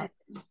wonderful job.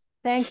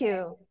 Thank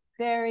you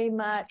very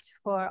much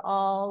for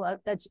all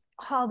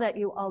that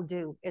you all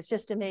do. It's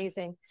just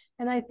amazing.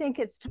 And I think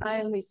it's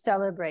time we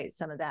celebrate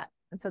some of that.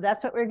 And so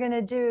that's what we're going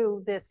to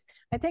do this.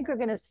 I think we're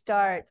going to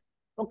start,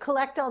 we'll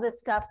collect all this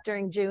stuff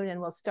during June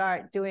and we'll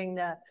start doing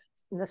the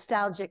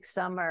nostalgic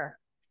summer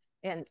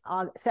in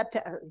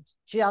September,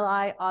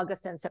 July,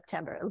 August, and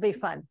September. It'll be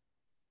fun.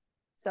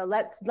 So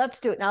let's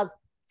do it. Now,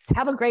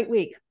 have a great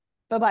week.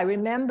 Bye-bye.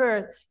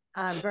 Remember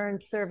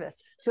Vern's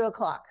service,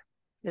 2:00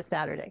 this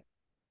Saturday.